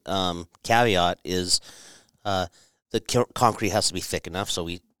only caveat is the concrete has to be thick enough. So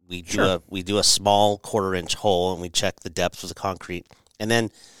we do a small 1/4-inch hole and we check the depth of the concrete, and then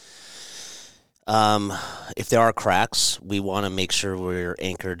if there are cracks, we want to make sure we're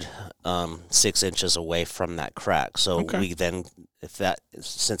anchored 6 inches away from that crack. So we then,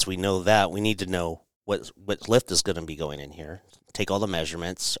 since we know that, we need to know what lift is going to be going in here. Take all the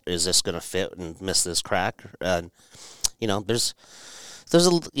measurements. Is this going to fit and miss this crack? And there's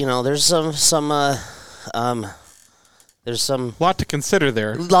some lot to consider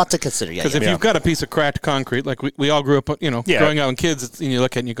there. Lot to consider, yeah. Because if you've got a piece of cracked concrete, like we all grew up, growing out in kids, and you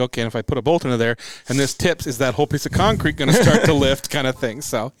look at it and you go, okay, and if I put a bolt into there and this tips, is that whole piece of concrete going to start to lift, kind of thing?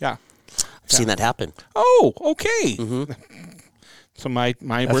 So yeah, I've seen that happen. Oh, okay. Mm-hmm. So my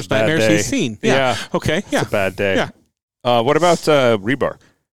That's worst a bad nightmare day. she's seen. Yeah. Okay. Yeah. It's a bad day. Yeah. What about rebar?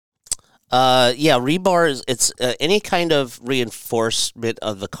 Rebar is any kind of reinforcement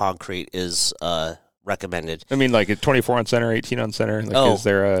of the concrete is recommended. I mean, like a 24 on center, 18 on center. Like, is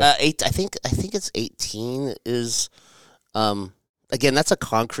there a 8? I think it's 18 is. Again, that's a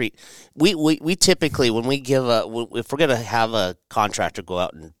concrete. We typically, when we give if we're gonna have a contractor go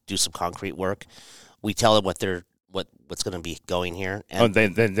out and do some concrete work, we tell them what's going to be going here, and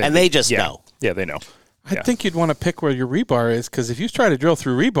they just know. Yeah, they know. I think you'd want to pick where your rebar is, because if you try to drill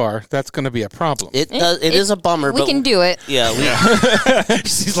through rebar, that's going to be a problem. It is a bummer. We can do it. Yeah.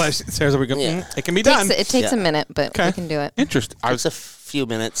 She's like, Sarah's like, it can be It done. takes a minute, but we can do it. Interesting. It's a few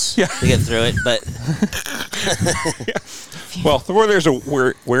minutes to get through it, but well, where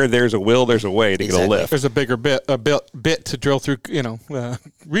there's a will, there's a way to get a lift. There's a bigger bit to drill through,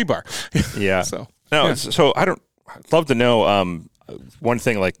 rebar. Yeah. So I'd love to know. One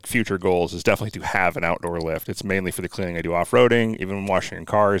thing, like future goals, is definitely to have an outdoor lift. It's mainly for the cleaning. I do off-roading, even when washing in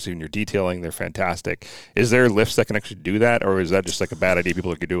cars, even your detailing. They're fantastic. Is there lifts that can actually do that, or is that just like a bad idea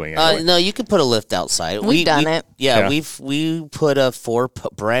people are doing? Anyway? No, you can put a lift outside. We've done it. Yeah, we put a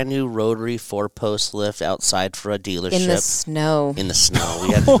brand new rotary 4-post lift outside for a dealership In the snow.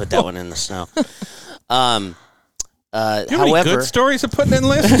 We had to put that one in the snow. However, good stories of putting in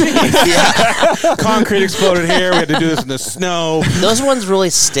lifts. Concrete exploded here. We had to do this in the snow. Those ones really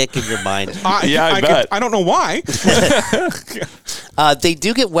stick in your mind. I bet. I don't know why. They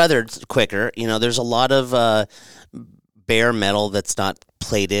do get weathered quicker. There's a lot of bare metal that's not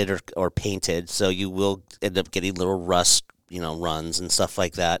plated or painted, so you will end up getting little rust, runs and stuff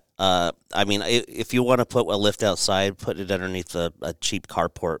like that. I mean, if you want to put a lift outside, put it underneath a cheap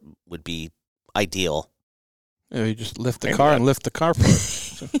carport would be ideal. You just lift the car and lift the carport.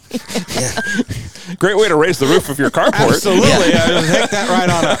 Great way to raise the roof of your carport. Absolutely. Yeah. Just take that right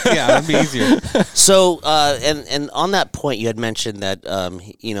on up. Yeah, that'd be easier. So, and on that point, you had mentioned that,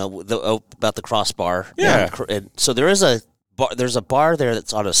 about the crossbar. Yeah. And so there's a bar there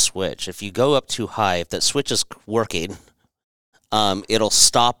that's on a switch. If you go up too high, if that switch is working, it'll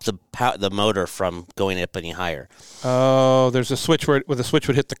stop the motor from going up any higher. Oh, there's a switch where the switch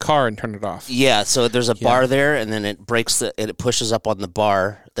would hit the car and turn it off. Yeah, so there's a bar there, and then it breaks and it pushes up on the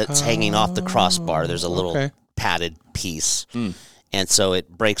bar that's hanging off the crossbar. There's a little padded piece, and so it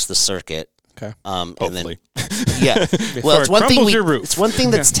breaks the circuit. Okay. Hopefully. Yeah. Well, it's one thing. Your It's one thing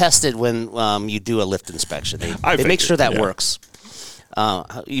that's tested when you do a lift inspection. They make sure that works.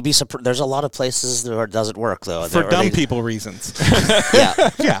 You'd be surprised. There's a lot of places where it doesn't work though. For dumb people reasons.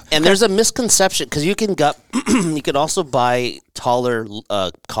 Yeah. And there's a misconception because you can also buy taller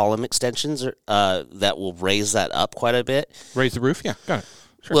column extensions that will raise that up quite a bit. Raise the roof. Yeah, got it.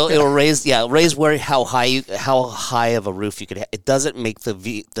 Sure. Well, it'll raise how high of a roof you could have. It doesn't make the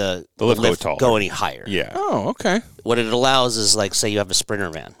lift go any higher. Yeah. Oh, okay. What it allows is, like, say you have a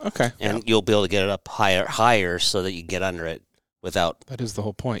Sprinter van. Okay. And you'll be able to get it up higher so that you get under it without. That is the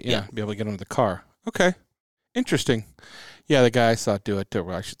whole point. Yeah. Be able to get under the car. Okay. Interesting. Yeah, the guy I saw do it,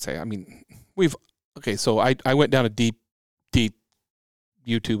 or I should say. I mean, so I went down a deep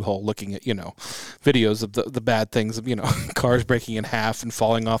YouTube hole looking at, videos of the bad things of, cars breaking in half and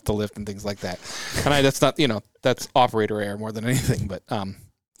falling off the lift and things like that. And that's not, that's operator error more than anything. But,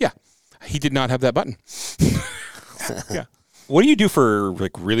 yeah, he did not have that button. Yeah. What do you do for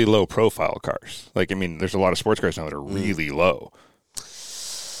like really low profile cars? Like, I mean, there's a lot of sports cars now that are really low.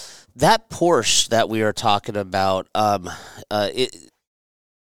 That Porsche that we are talking about, okay.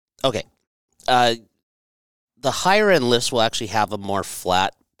 The higher end lifts will actually have a more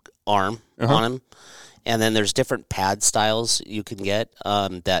flat arm on them, and then there's different pad styles you can get.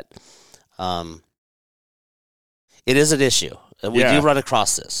 It is an issue. We do run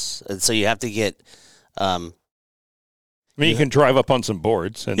across this, and so you have to get. I mean, you can drive up on some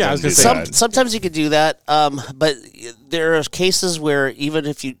boards. And I was going to say sometimes you could do that, but there are cases where even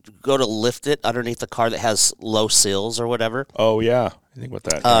if you go to lift it underneath the car that has low sills or whatever. Oh yeah, I think with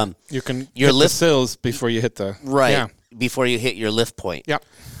that. You can hit the sills before you hit the before you hit your lift point. Yep.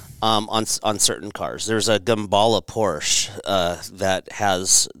 On certain cars, there's a Gambala Porsche that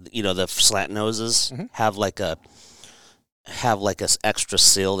has the slant noses have like a extra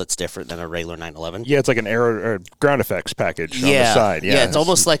sill that's different than a regular 911. Yeah, it's like an aero or ground effects package on the side. Yeah, it's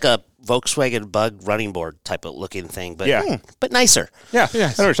almost like a Volkswagen Bug running board type of looking thing, but but nicer. Yeah, I know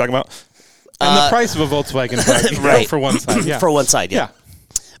what you're talking about. And the price of a Volkswagen Bug, right, for one side. Yeah. For one side, yeah.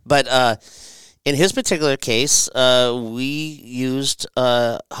 But in his particular case, we used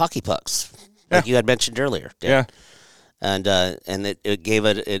hockey pucks, like you had mentioned earlier. Dan. Yeah, and it gave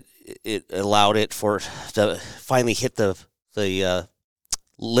it allowed it to finally hit the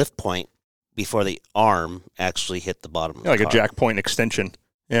lift point before the arm actually hit the bottom. Of the like car. a jack point extension.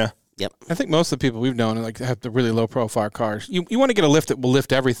 Yeah. Yep. I think most of the people we've known have the really low profile cars. You want to get a lift that will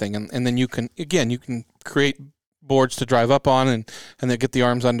lift everything, and then you can create boards to drive up on, and then get the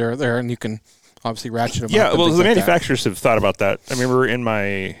arms under there, and you can obviously ratchet them up. Yeah, well, the manufacturers have thought about that. I remember in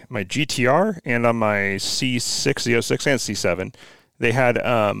my GTR and on my C6, Z06, and C7, they had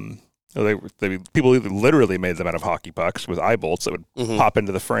people literally made them out of hockey pucks with eye bolts that would pop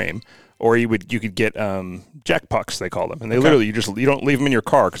into the frame, or you could get jack pucks, they call them, and they literally you don't leave them in your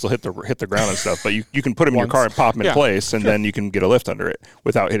car because they'll hit the ground and stuff, but you can put them in your car and pop them in place, and then you can get a lift under it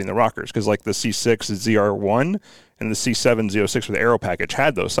without hitting the rockers, because like the C6 ZR1 and the C7 Z06 with the aero package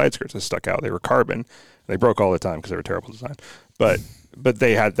had those side skirts that stuck out. They were carbon. They broke all the time because they were terrible design, but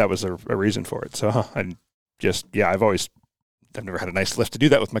they had, that was a reason for it. So I've never had a nice lift to do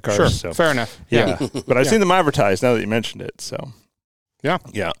that with my cars. Sure, so. fair enough. Yeah, but I've seen them advertised now that you mentioned it. So, yeah.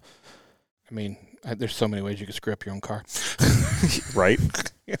 I mean, there's so many ways you could screw up your own car. Right.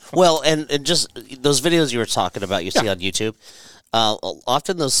 Well, and just those videos you were talking about, you see on YouTube.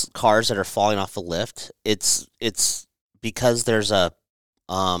 Often those cars that are falling off a lift, it's because there's a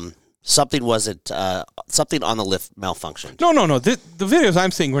something on the lift malfunctioned. No. The videos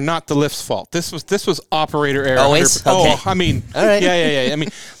I'm seeing were not the lift's fault. This was operator error. Always? Okay. I mean, all right. Yeah. I mean,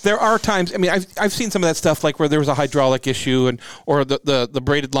 there are times. I mean, I've seen some of that stuff, like where there was a hydraulic issue or the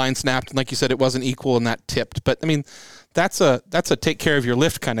braided line snapped, and like you said, it wasn't equal and that tipped. But I mean, that's a take care of your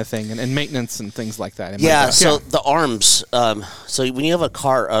lift kind of thing, and maintenance and things like that. So the arms. So when you have a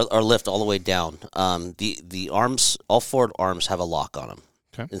car or lift all the way down, the arms, all four arms have a lock on them.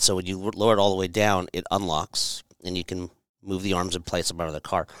 Okay. And so when you lower it all the way down, it unlocks, and you can move the arms and place them under the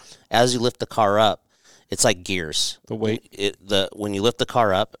car. As you lift the car up, it's like gears. The weight. When you lift the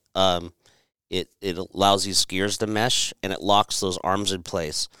car up, it allows these gears to mesh, and it locks those arms in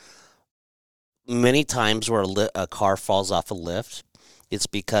place. Many times where a car falls off a lift, it's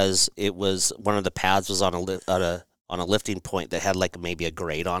because it was one of the pads was on a lifting point that had like maybe a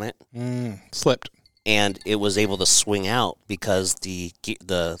grade on it. Slipped. And it was able to swing out because the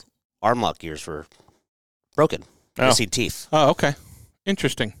arm lock gears were broken, missing teeth. Oh, okay,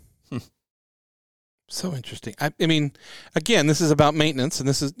 interesting. So interesting. I mean, again, this is about maintenance, and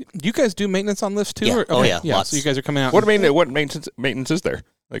this is. Do you guys do maintenance on lifts too? Yeah. Okay. Yeah. Lots. So you guys are coming out. What maintenance is there?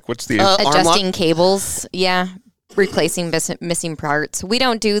 Like, what's the adjusting cables? Yeah. Replacing missing parts. We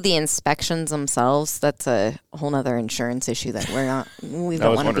don't do the inspections themselves. That's a whole nother insurance issue that we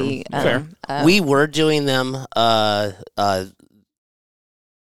don't want to be. Fair. We were doing them. I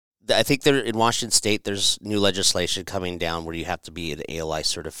think in Washington State, there's new legislation coming down where you have to be an ALI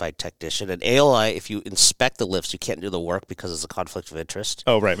certified technician. And ALI, if you inspect the lifts, you can't do the work because it's a conflict of interest.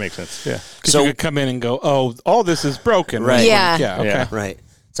 Oh, right, makes sense. Yeah. So you could come in and go, oh, all this is broken. Right. Yeah. Okay. Yeah. Right.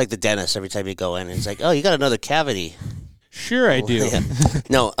 It's like the dentist. Every time you go in, it's like, oh, you got another cavity. Sure, I do. Yeah.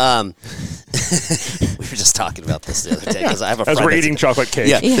 No. We were just talking about this the other day because I have a friend. As we're eating chocolate cake.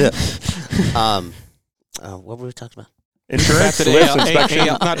 Yeah. What were we talking about? Insurance, That's lift an inspection.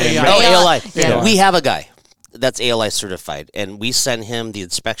 not AI. Oh, ALI. Yeah. We have a guy that's ALI certified, and we send him the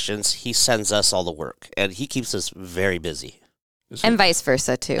inspections. He sends us all the work, and he keeps us very busy. And vice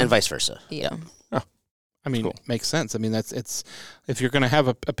versa too. And vice versa. Yeah. I mean, Cool. it makes sense. I mean, it's if you're going to have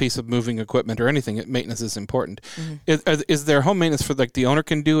a piece of moving equipment or anything, maintenance is important. Is there home maintenance for like the owner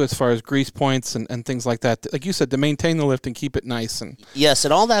can do as far as grease points and things like that? Like you said, to maintain the lift and keep it nice and Yes,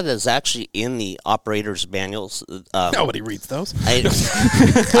 and all that is actually in the operator's manuals. nobody reads those.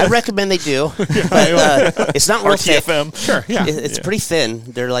 I recommend they do, but it's not real thick. RTFM. Sure, yeah. It's pretty thin.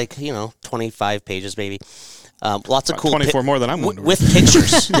 They're like 25 pages maybe. Lots of cool 24 more than I'm willing to read. with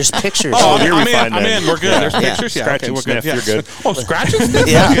pictures. There's pictures. Oh, here we find I'm that. in. We're good. There's Yeah. pictures. Yeah, Scratch okay, and we're sniff, good. Yeah. you're good. Oh, scratch and sniff.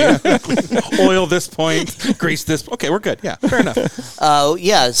 Yeah. Oil this point, grease this. Okay, we're good. Yeah, fair enough.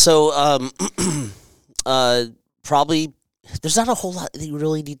 Yeah. So probably there's not a whole lot that you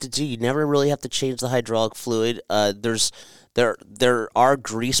really need to do. You never really have to change the hydraulic fluid. There are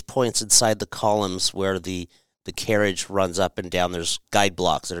grease points inside the columns where the carriage runs up and down. There's guide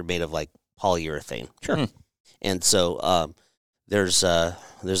blocks that are made of like polyurethane. Sure. And so there's a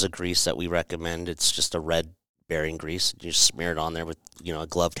grease that we recommend. It's just a red bearing grease. You just smear it on there with a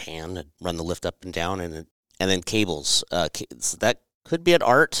gloved hand and run the lift up and down, and then cables. So that could be an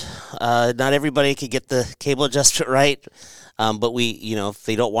art. Not everybody could get the cable adjustment right, but we, if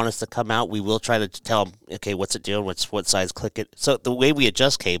they don't want us to come out, we will try to tell them, okay, what's it doing? What size? Click it. So the way we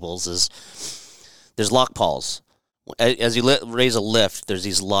adjust cables is there's lock pawls. As you raise a lift, there's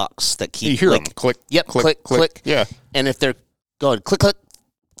these locks that keep You hear them click. Yep, click. Yeah. And if they're going click,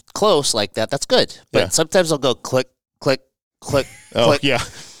 close like that, that's good. But Yeah. sometimes they'll go click, click, click, Oh, click. yeah.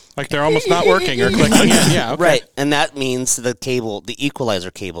 Like they're almost not working or clicking in. Yeah, okay. Right. And that means the equalizer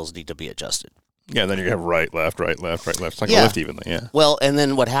cables need to be adjusted. Yeah, then you have right, left, right, left, right, left. It's like Yeah. a lift evenly, yeah. Well, and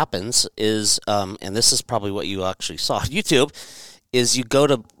then what happens is, and this is probably what you actually saw on YouTube, is you go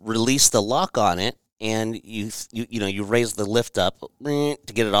to release the lock on it, and you raise the lift up to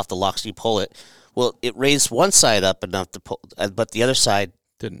get it off the lock, so you pull it. Well, it raised one side up enough to pull, but the other side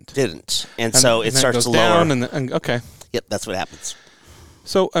Didn't. and so it then starts goes to lower. down and okay. Yep, that's what happens.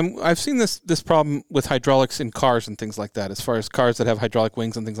 So I've seen this problem with hydraulics in cars and things like that. As far as cars that have hydraulic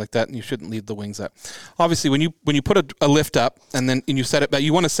wings and things like that, and you shouldn't leave the wings up. Obviously, when you put a lift up and you set it back,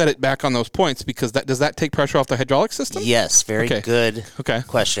 you want to set it back on those points because does that take pressure off the hydraulic system? Yes, very Okay. good Okay.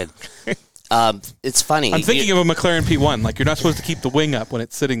 question. It's funny. I'm thinking of a McLaren P1. Like you're not supposed to keep the wing up when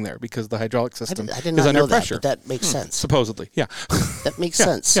it's sitting there because the hydraulic I system did is not under know pressure. that, but that makes sense. Supposedly, yeah. That makes Yeah,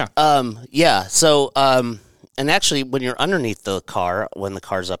 sense. yeah. Yeah. So, and actually, when you're underneath the car, when the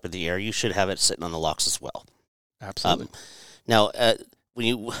car's up in the air, you should have it sitting on the locks as well. Absolutely. Now,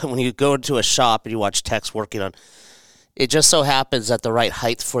 when you go into a shop and you watch techs working on, it just so happens that the right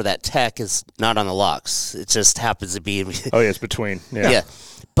height for that tech is not on the locks. It just happens to be. Oh, yeah, it's between. Yeah. Yeah.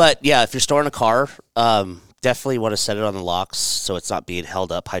 But yeah, if you're storing a car, definitely want to set it on the locks so it's not being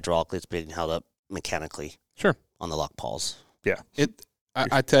held up hydraulically; it's being held up mechanically Sure. on the lock pawls. Yeah.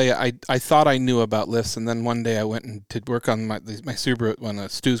 I tell you, I thought I knew about lifts, and then one day I went and did work on my Subaru at one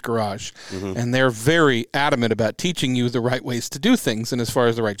of Stu's garage, and they're very adamant about teaching you the right ways to do things, and as far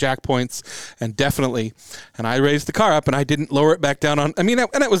as the right jack points, and definitely. And I raised the car up, and I didn't lower it back down on. I mean,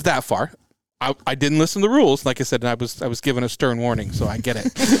 and it was that far. I didn't listen to the rules, like I said, and I was given a stern warning, so I get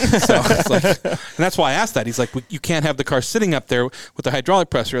it. So it's like, and that's why I asked that. He's like, you can't have the car sitting up there with the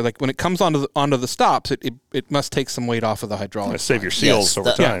hydraulic pressure. Like when it comes onto the stops, it must take some weight off of the hydraulic. Save your seals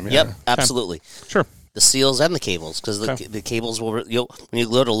over time. Yeah. Yep, absolutely. Sure. The seals and the cables, because the cables will. When you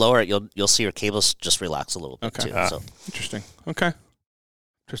go to lower it, you'll see your cables just relax a little bit too. So Interesting. Okay.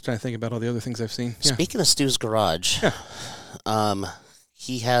 Just trying to think about all the other things I've seen. Yeah. speaking of Stu's garage,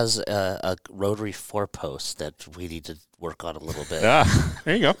 he has a rotary 4-post that we need to work on a little bit. Ah,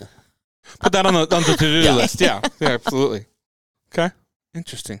 There you go. Put that on the to-do Yeah. list. Yeah. Yeah, absolutely. Okay.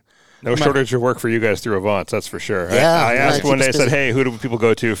 Interesting. no shortage of work for you guys through Avant, that's for sure. Yeah, I no, asked keep one day, I us said, busy. hey, who do people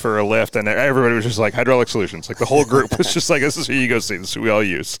go to for a lift? And everybody was just like, Hydraulic Solutions. Like the whole group was just like, this is who you go see. This is who we all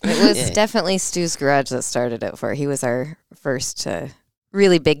use. It was Yeah. definitely Stu's garage that started it for. He was our first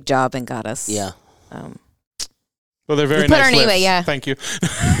really big job and got us. Yeah. Well, they're very We put nice our name, lifts. yeah. Thank you.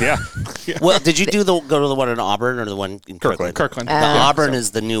 Yeah. Well, did you go to the one in Auburn or the one in Kirkland? Kirkland. The Yeah. Auburn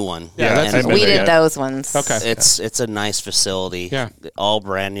is the new one. Yeah, that's- And I We Yeah. did those ones. Okay. it's a nice facility. Yeah. All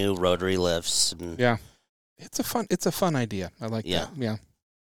brand new rotary lifts. And Yeah. It's a fun idea. I like Yeah. that. Yeah.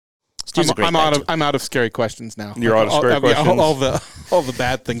 Stu's a great I'm guy, out too. I'm out of scary questions now. You're out of scary questions? All the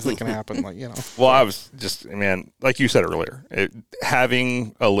bad things that can happen. Like Well, I was just, man, like you said earlier,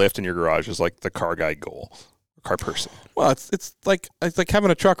 having a lift in your garage is like the car guy goal, car person. Well, it's like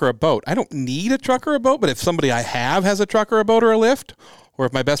having a truck or a boat. I don't need a truck or a boat, but if somebody I have has a truck or a boat or a lift, or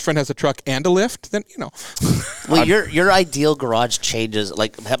if my best friend has a truck and a lift, then Well, your ideal garage changes.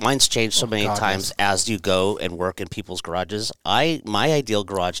 Like mine's changed so many God, times yes. as you go and work in people's garages. My ideal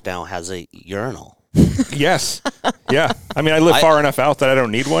garage now has a urinal. Yes. Yeah. I mean, I live far enough out that I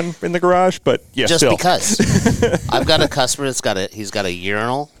don't need one in the garage, but yeah, just still. because. I've got a customer that's he's got a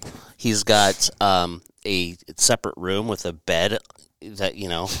urinal. He's got a separate room with a bed that,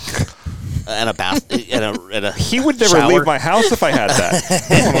 and a bath and a He would never shower. leave my house if I had that.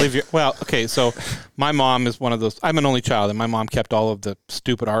 I don't want to leave you. Well, okay, so my mom is one of those. I'm an only child, and my mom kept all of the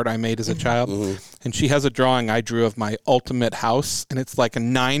stupid art I made as a child. And she has a drawing I drew of my ultimate house, and it's like a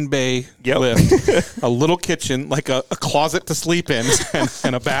 9-bay lift, a little kitchen, like a closet to sleep in,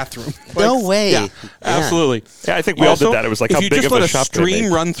 and a bathroom. No way. Yeah, absolutely. Yeah, I think we all did that. It was like, if how you big just of let a shop did they stream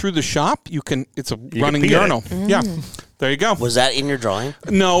make? run through the shop, it's a running pee in it. urinal. Yeah, there you go. Was that in your drawing?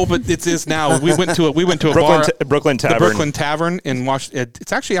 No, but it is now. We went to a Brooklyn bar, Tavern. the Brooklyn Tavern in Washington.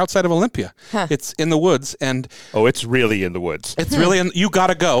 It's actually outside of Olympia. It's in the woods, and Oh, it's really in the woods. it's really you got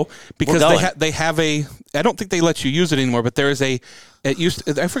to go because We're going. they have a. I don't think they let you use it anymore, but there is a. It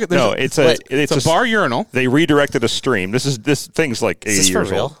used. I forget. No, it's it's a bar urinal. They redirected a stream. This thing's like 80 this for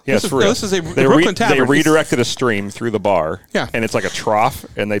years real? old. Yeah, This it's is- for real. this is a They Brooklyn Tavern. They It's- redirected a stream through the bar. Yeah. And it's like a trough,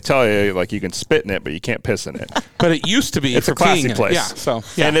 and they tell you like you can spit in it, but you can't piss in it. But it used to be. It's for a classy peeing in it. place. Yeah. So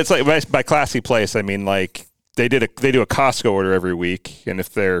yeah. And it's like by classy place, I mean like they do a Costco order every week, and if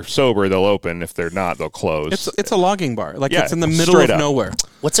they're sober, they'll open. If they're not, they'll close. it's a logging bar. Like Yeah, it's in the middle straight of up. nowhere.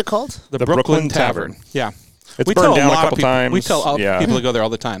 What's it called? The The Brooklyn Brooklyn Tavern. Tavern. Yeah. It's we burned tell down a lot of couple people, times. We tell all Yeah. people to go there all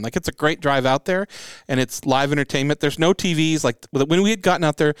the time. Like it's a great drive out there, and it's live entertainment. There's no TVs. Like when we had gotten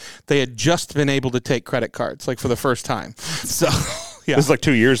out there, they had just been able to take credit cards, like for the first time. So yeah, This is like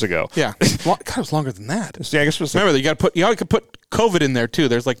 2 years ago. yeah. God, it was longer than that. Yeah, I guess it was Remember, you got to put. You could put COVID in there too.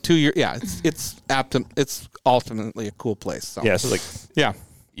 There's like 2 years. Yeah, it's ultimately a cool place. So. yeah, it's like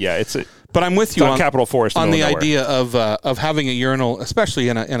yeah. it's But I'm with you on Capitol Forest in on the the middle of idea of having a urinal, especially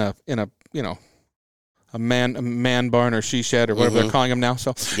in a a man barn or she shed or whatever they're calling them now.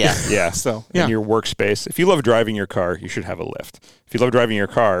 So Yeah. Yeah. So In your workspace. If you love driving your car, you should have a lift. If you love driving your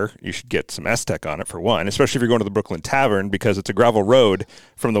car, you should get some S-Tech on it for one, especially if you're going to the Brooklyn Tavern because it's a gravel road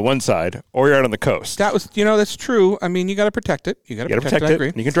from the one side or you're out on the coast. that was that's true. I mean, you got to protect it. You got to protect it. I it agree.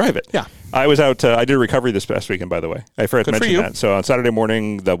 and you can drive it. Yeah. I was out, I did a recovery this past weekend, by the way. I forgot to Good for mention you. that. So on Saturday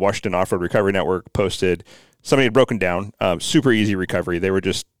morning, the Washington Off-Road Recovery Network posted somebody had broken down. Super easy recovery. They were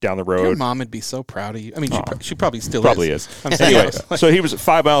just down the road. Your mom would be so proud of you. I mean, she probably still Probably is. is. I'm saying. Anyway, so he was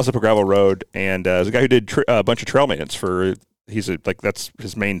 5 miles up a gravel road, and there's a guy who did a bunch of trail maintenance for. That's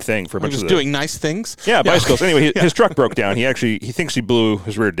his main thing for a He bunch was of the, doing nice things. Yeah, bicycles. Anyway, his truck broke down. He thinks he blew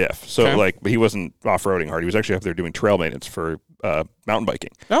his rear diff. So Okay. but he wasn't off roading hard. He was actually up there doing trail maintenance for mountain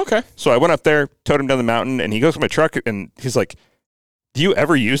biking. Okay. So I went up there, towed him down the mountain, and he goes to my truck and he's like, "Do you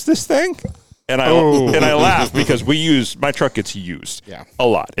ever use this thing?" And I laugh because my truck gets used a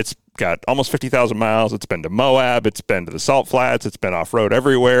lot. It's got almost 50,000 miles. It's been to Moab. It's been to the Salt Flats. It's been off road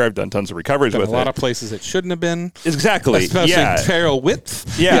everywhere. I've done tons of recoveries with a lot it. of places it shouldn't have been. Exactly. Especially Yeah. trail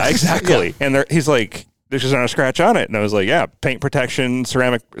width. Yeah, exactly. And he's like, "There's just not a scratch on it." And I was like, "Yeah, paint protection,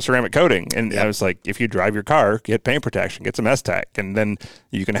 ceramic coating." And I was like, "If you drive your car, get paint protection, get some S-Tech, and then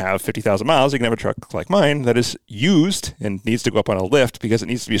you can have 50,000 miles. You can have a truck like mine that is used and needs to go up on a lift because it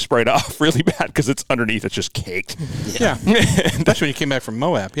needs to be sprayed off really bad because it's underneath. It's just caked." Yeah. Especially when you came back from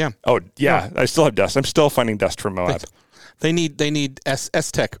Moab. Yeah. Oh yeah, I still have dust. I'm still finding dust from Moab. They need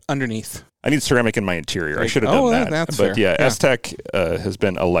S-Tech underneath. I need ceramic in my interior. I should have Oh, done that. that's But fair. yeah, Yeah. S-Tech has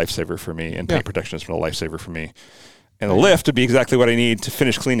been a lifesaver for me, and paint protection has been a lifesaver for me. And the lift would be exactly what I need to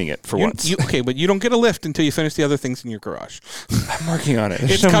finish cleaning it for once. Okay, but you don't get a lift until you finish the other things in your garage. I'm working on it.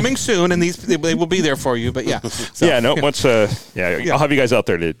 It's coming soon, and they will be there for you. But yeah, so, Yeah, no. Once, I'll have you guys out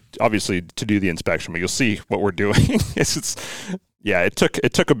there to do the inspection, but you'll see what we're doing. It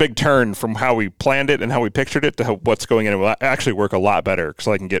took a big turn from how we planned it and how we pictured it to what's going in. It will actually work a lot better because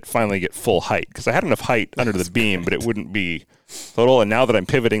I can finally get full height because I had enough height under the beam, but it wouldn't be total. And now that I'm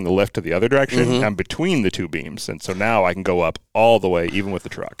pivoting the lift to the other direction, I'm between the two beams, and so now I can go up all the way, even with the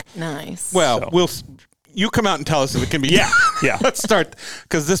truck. Nice. Well, you come out and tell us if it can be. Yeah. Let's start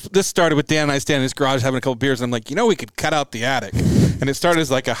because this started with Dan and I standing in his garage having a couple beers, and I'm like, we could cut out the attic, and it started as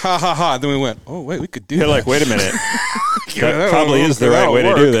like a ha ha ha. Then we went, oh wait, we could do. You're that. like, wait a minute, that probably is the right way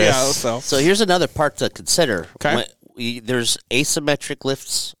to do this. Yeah, So here's another part to consider. Okay. There's asymmetric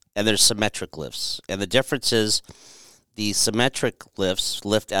lifts and there's symmetric lifts, and the difference is the symmetric lifts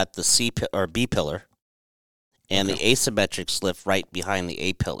lift at the C or B pillar, and the asymmetrics lift right behind the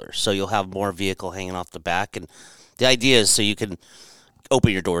A pillar. So you'll have more vehicle hanging off the back, and the idea is so you can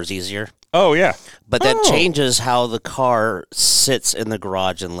open your doors easier. Oh yeah, But that changes how the car sits in the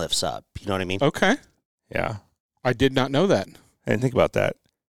garage and lifts up. You know what I mean? Okay, yeah. I did not know that. I didn't think about that.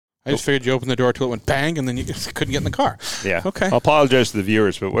 I just figured you opened the door till it went bang, and then you just couldn't get in the car. Yeah. Okay. I'll apologize to the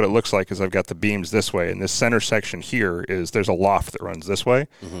viewers, but what it looks like is I've got the beams this way, and this center section here there's a loft that runs this way,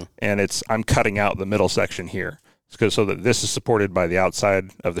 and I'm cutting out the middle section here. So that this is supported by the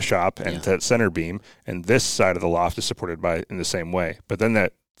outside of the shop and that center beam, and this side of the loft is supported by in the same way. But then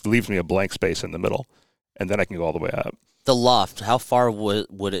that leaves me a blank space in the middle, and then I can go all the way up. The loft, how far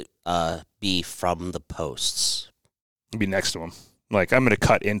would it be from the posts? It'd be next to them. Like, I'm going to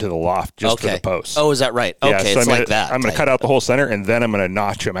cut into the loft just for the posts. Oh, is that right? Okay, so it's like that. I'm going to cut out the whole center, and then I'm going to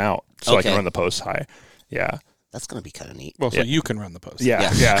notch them out so I can run the posts high. Yeah. That's going to be kind of neat. Well, so you can run the post. Yeah.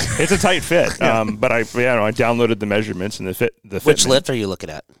 It's a tight fit. But I downloaded the measurements and the fit. Which lift are you looking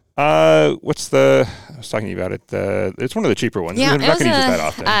at? I was talking to you about it. It's one of the cheaper ones. Yeah, I'm not going to use it that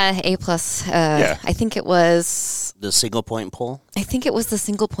often. A+. I think it was the single point pull. I think it was the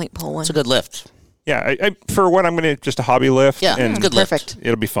single point pull one. It's a good lift. Yeah, I for what I'm going to just a hobby lift. Yeah, and it's good perfect.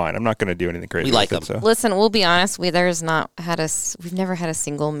 It'll be fine. I'm not going to do anything crazy. We like with them. So. Listen, we'll be honest. We've never had a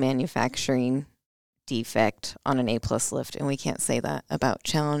single manufacturing defect on an A+ lift, and we can't say that about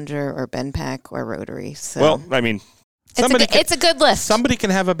Challenger or Benpack or Rotary. So, Well, I mean, it's a good lift. Somebody can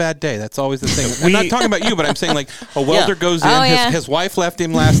have a bad day. That's always the thing. I'm not talking about you, but I'm saying like a welder goes in. His wife left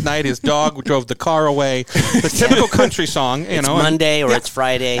him last night. His dog drove the car away. The typical country song. It's Monday or it's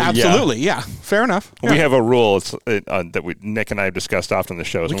Friday. Absolutely, yeah. Fair enough. We have a rule that Nick and I have discussed often on the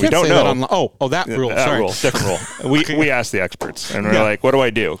shows, and we can't don't say know. That rule. That Sorry. rule, different rule. We ask the experts, and we're like, "What do I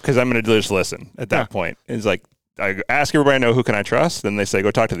do?" Because I'm going to just listen at that point. It's like I ask everybody I know, who can I trust? Then they say,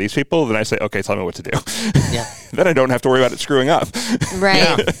 go talk to these people. Then I say, okay, tell me what to do. Yeah. Then I don't have to worry about it screwing up.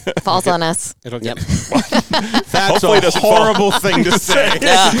 Right. Falls on us. That's Hopefully a horrible thing to say.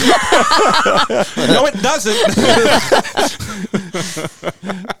 No, it doesn't.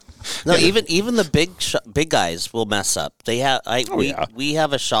 No, even the big guys will mess up. They have we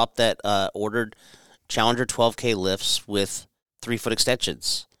have a shop that ordered Challenger 12K lifts with 3-foot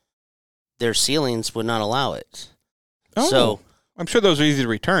extensions. Their ceilings would not allow it. Oh, so I'm sure those are easy to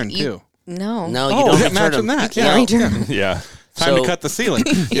return too. No, you don't return imagine them. that. You Yeah. can't. Yeah. Time to cut the ceiling.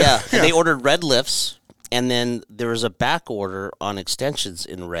 Yeah. And they ordered red lifts, and then there was a back order on extensions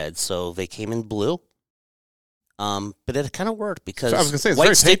in red, so they came in blue. But it kind of worked because I was gonna say, it's white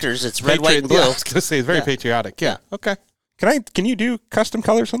very stickers. It's red, white, and blue. Yeah, I was going to say it's very patriotic. Yeah. Okay. Can you do custom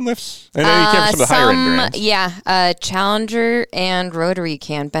colors on lifts? I know you can for some of the higher end brands. Yeah, Challenger and Rotary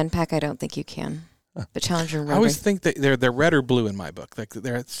can. Benpack, I don't think you can. But Challenger and Rotary. I always think that they're red or blue in my book. Like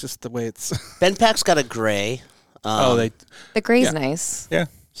it's just the way it's. Benpack's got a gray. The gray's nice. Yeah,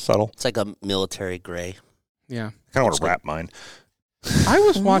 subtle. It's like a military gray. Yeah. I kind of want to wrap mine. I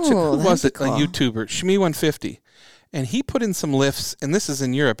was watching. Who that'd was be it? cool. A YouTuber, Shmee150, and he put in some lifts. And this is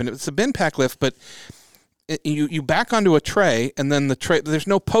in Europe, and it's a Benpack lift, but. You back onto a tray, and then the tray. There's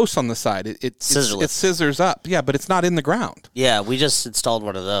no posts on the side. It scissors up. Yeah, but it's not in the ground. Yeah, we just installed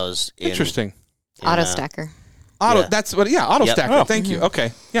one of those. Interesting. Auto stacker. That's what. Yeah, auto stacker. Oh. Thank you.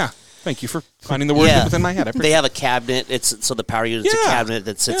 Okay. Yeah. Thank you for finding the word within my head. They have a cabinet. So the power unit's a cabinet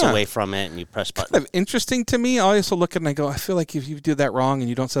that sits away from it, and you press button. Kind of interesting to me. I also look at it and I go, I feel like if you do that wrong and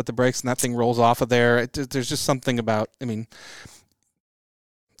you don't set the brakes and that thing rolls off of there, there's just something about. I mean,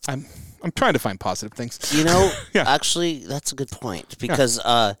 I'm trying to find positive things. Actually, that's a good point because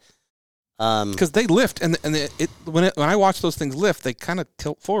they lift and when I watch those things lift, they kind of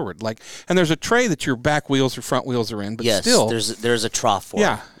tilt forward. And there's a tray that your back wheels or front wheels are in, but still there's a trough for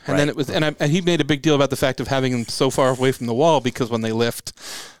it. And then it was and he made a big deal about the fact of having them so far away from the wall because when they lift,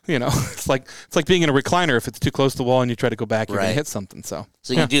 it's like being in a recliner. If it's too close to the wall and you try to go back, you're gonna hit something. So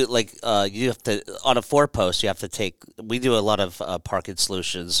you do you have to on a 4-post. You have to take. We do a lot of Parkit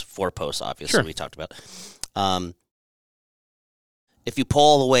Solutions 4-posts. Obviously, we talked about. If you pull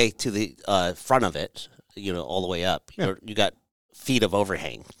all the way to the front of it, all the way up, you got feet of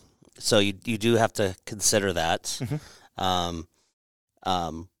overhang. So you do have to consider that. Mm-hmm.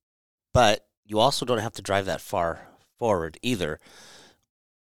 But you also don't have to drive that far forward either.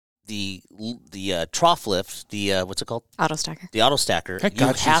 The trough lift, what's it called? Auto stacker. The auto stacker. Thank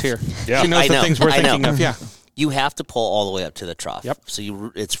God she's here. Yeah. She knows the things we're thinking of. Yeah. You have to pull all the way up to the trough. Yep.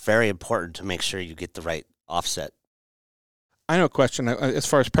 So it's very important to make sure you get the right offset. I know a question as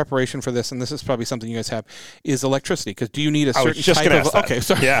far as preparation for this, and this is probably something you guys have, is electricity. Because do you need a certain type of... Okay,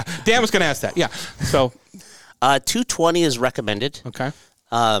 sorry. Yeah. Dan was going to ask that. Yeah. So... 220 is recommended. Okay.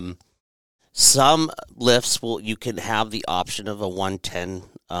 Some lifts you can have the option of a 110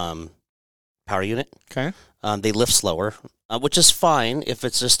 power unit. Okay. They lift slower, which is fine if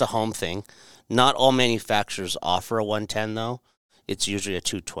it's just a home thing. Not all manufacturers offer a 110 though. It's usually a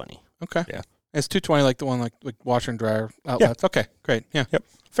 220. Okay. Yeah. It's 220, like the one like washer and dryer outlets. Okay, great. Yeah. Yep.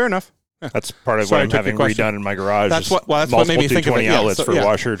 Fair enough. Yeah. That's part of Sorry, what I'm having redone in my garage. That's is what made me think of it. multiple 220 outlets for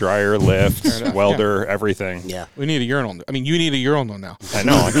washer, dryer, lift, enough. welder, everything. Yeah. We need a urinal. I mean, you need a urinal now. I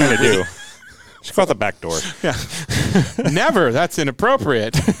know. I kind of do. Just go out the back door. Yeah. Never. That's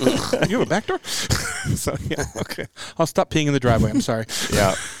inappropriate. You have a back door? So, yeah. Okay. I'll stop peeing in the driveway. I'm sorry.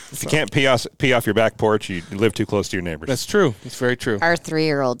 Yeah. If you can't pee off your back porch, you live too close to your neighbors. That's true. It's very true. Our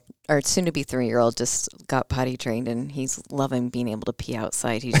 3-year-old, or soon-to-be 3-year-old, just got potty trained, and he's loving being able to pee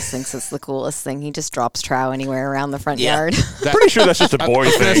outside. He just thinks it's the coolest thing. He just drops trow anywhere around the front yard. Pretty sure that's just a boy I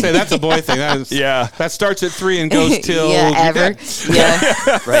was going to thing. say that's a boy thing. That is. Yeah. That starts at 3 and goes till yeah, you're ever. dead.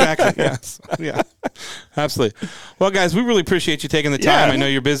 Yeah. Exactly. Yes. Yeah. Absolutely. Well, guys, we really appreciate you taking the time. Yeah. I know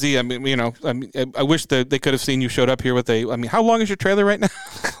you're busy. I mean, I wish that they could have seen you showed up here with how long is your trailer right now?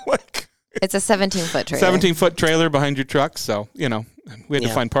 Like It's a 17-foot trailer. 17-foot trailer behind your truck. So, we had to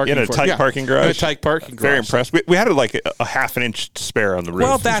find parking. In a for tight it. parking garage. In a tight parking garage. Very impressed. We had like a half an inch to spare on the roof.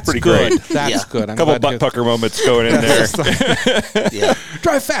 Well, It's that's pretty good. great. That's good. I'm A couple glad to hear butt pucker moments going in there. Yeah.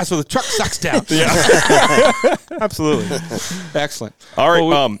 Drive fast so the truck sucks down. Yeah. Absolutely. Excellent. All right.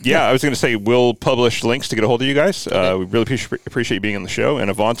 Well, I was going to say we'll publish links to get a hold of you guys. We really appreciate you being on the show.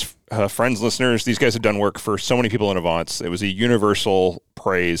 And Avance friends, listeners, these guys have done work for so many people in Avance. It was a universal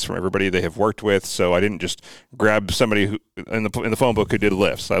praise from everybody they have worked with. So I didn't just grab somebody who in the phone book who did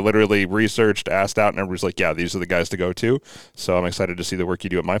lifts. I literally researched, asked out, and everybody's like, yeah, these are the guys to go to. So I'm excited to see the work you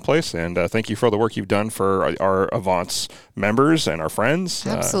do at my place. And thank you for all the work you've done for our Avance members and our friends.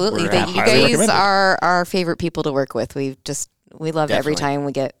 Absolutely. We're You highly guys recommend it. are our favorite people to work with. We love every Definitely. time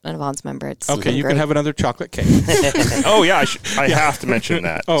we get an Avance member. It's Okay, been you great. can have another chocolate cake. Oh, yeah, I have to mention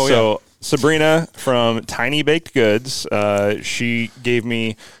that. Oh, so Sabrina from Tiny Baked Goods, she gave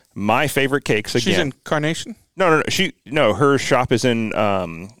me my favorite cakes again. She's in Carnation? No, her shop is in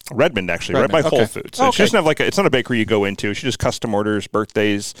Redmond, actually, right by Redmond, Whole okay. Foods. So Okay. she doesn't have it's not a bakery you go into. She just custom orders,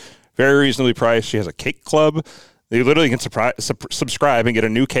 birthdays, very reasonably priced. She has a cake club. You literally can subscribe and get a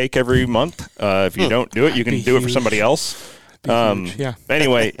new cake every month. If you don't do it, you can Be do it for huge. somebody else. Huge, yeah.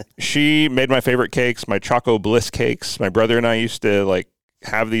 Anyway, she made my favorite cakes, my Choco Bliss cakes. My brother and I used to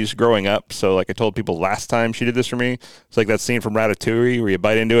have these growing up. So I told people last time she did this for me, it's like that scene from Ratatouille where you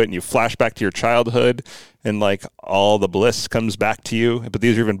bite into it and you flash back to your childhood and all the bliss comes back to you. But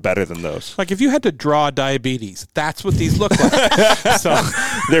these are even better than those. Like if you had to draw diabetes, that's what these look like. So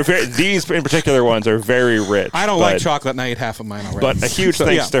These in particular ones are very rich. I don't like chocolate, and I ate half of mine already. But a huge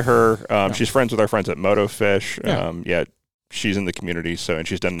thanks yeah. to her. She's friends with our friends at MotoFish. Yeah. She's in the community, and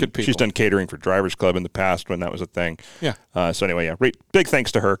she's done Good people. she's done catering for Drivers Club in the past when that was a thing. Yeah. So anyway, big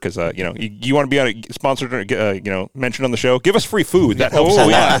thanks to her because you want to be on a sponsored or mentioned on the show. Give us free food. That helps a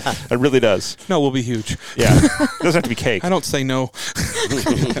lot. It really does. No, we'll be huge. Yeah. It doesn't have to be cake. I don't say no.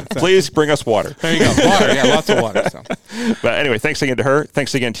 Please bring us water. There you go. Water. Yeah, lots of water. So. But anyway, thanks again to her.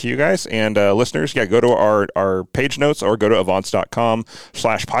 Thanks again to you guys and listeners. Yeah, go to our page notes or go to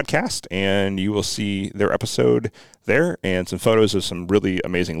avance.com/podcast and you will see their episode there and some photos of some really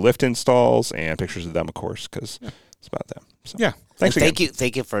amazing lift installs and pictures of them, of course, because it's about them. So, Yeah. thanks again.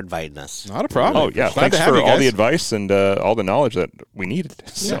 Thank you for inviting us. Not a problem. Oh, yeah. Glad Thanks to have for you all the guys. advice and all the knowledge that we needed.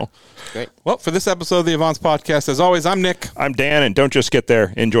 So, Great. Well, for this episode of the Avance Podcast, as always, I'm Nick. I'm Dan, and don't just get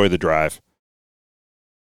there. Enjoy the drive.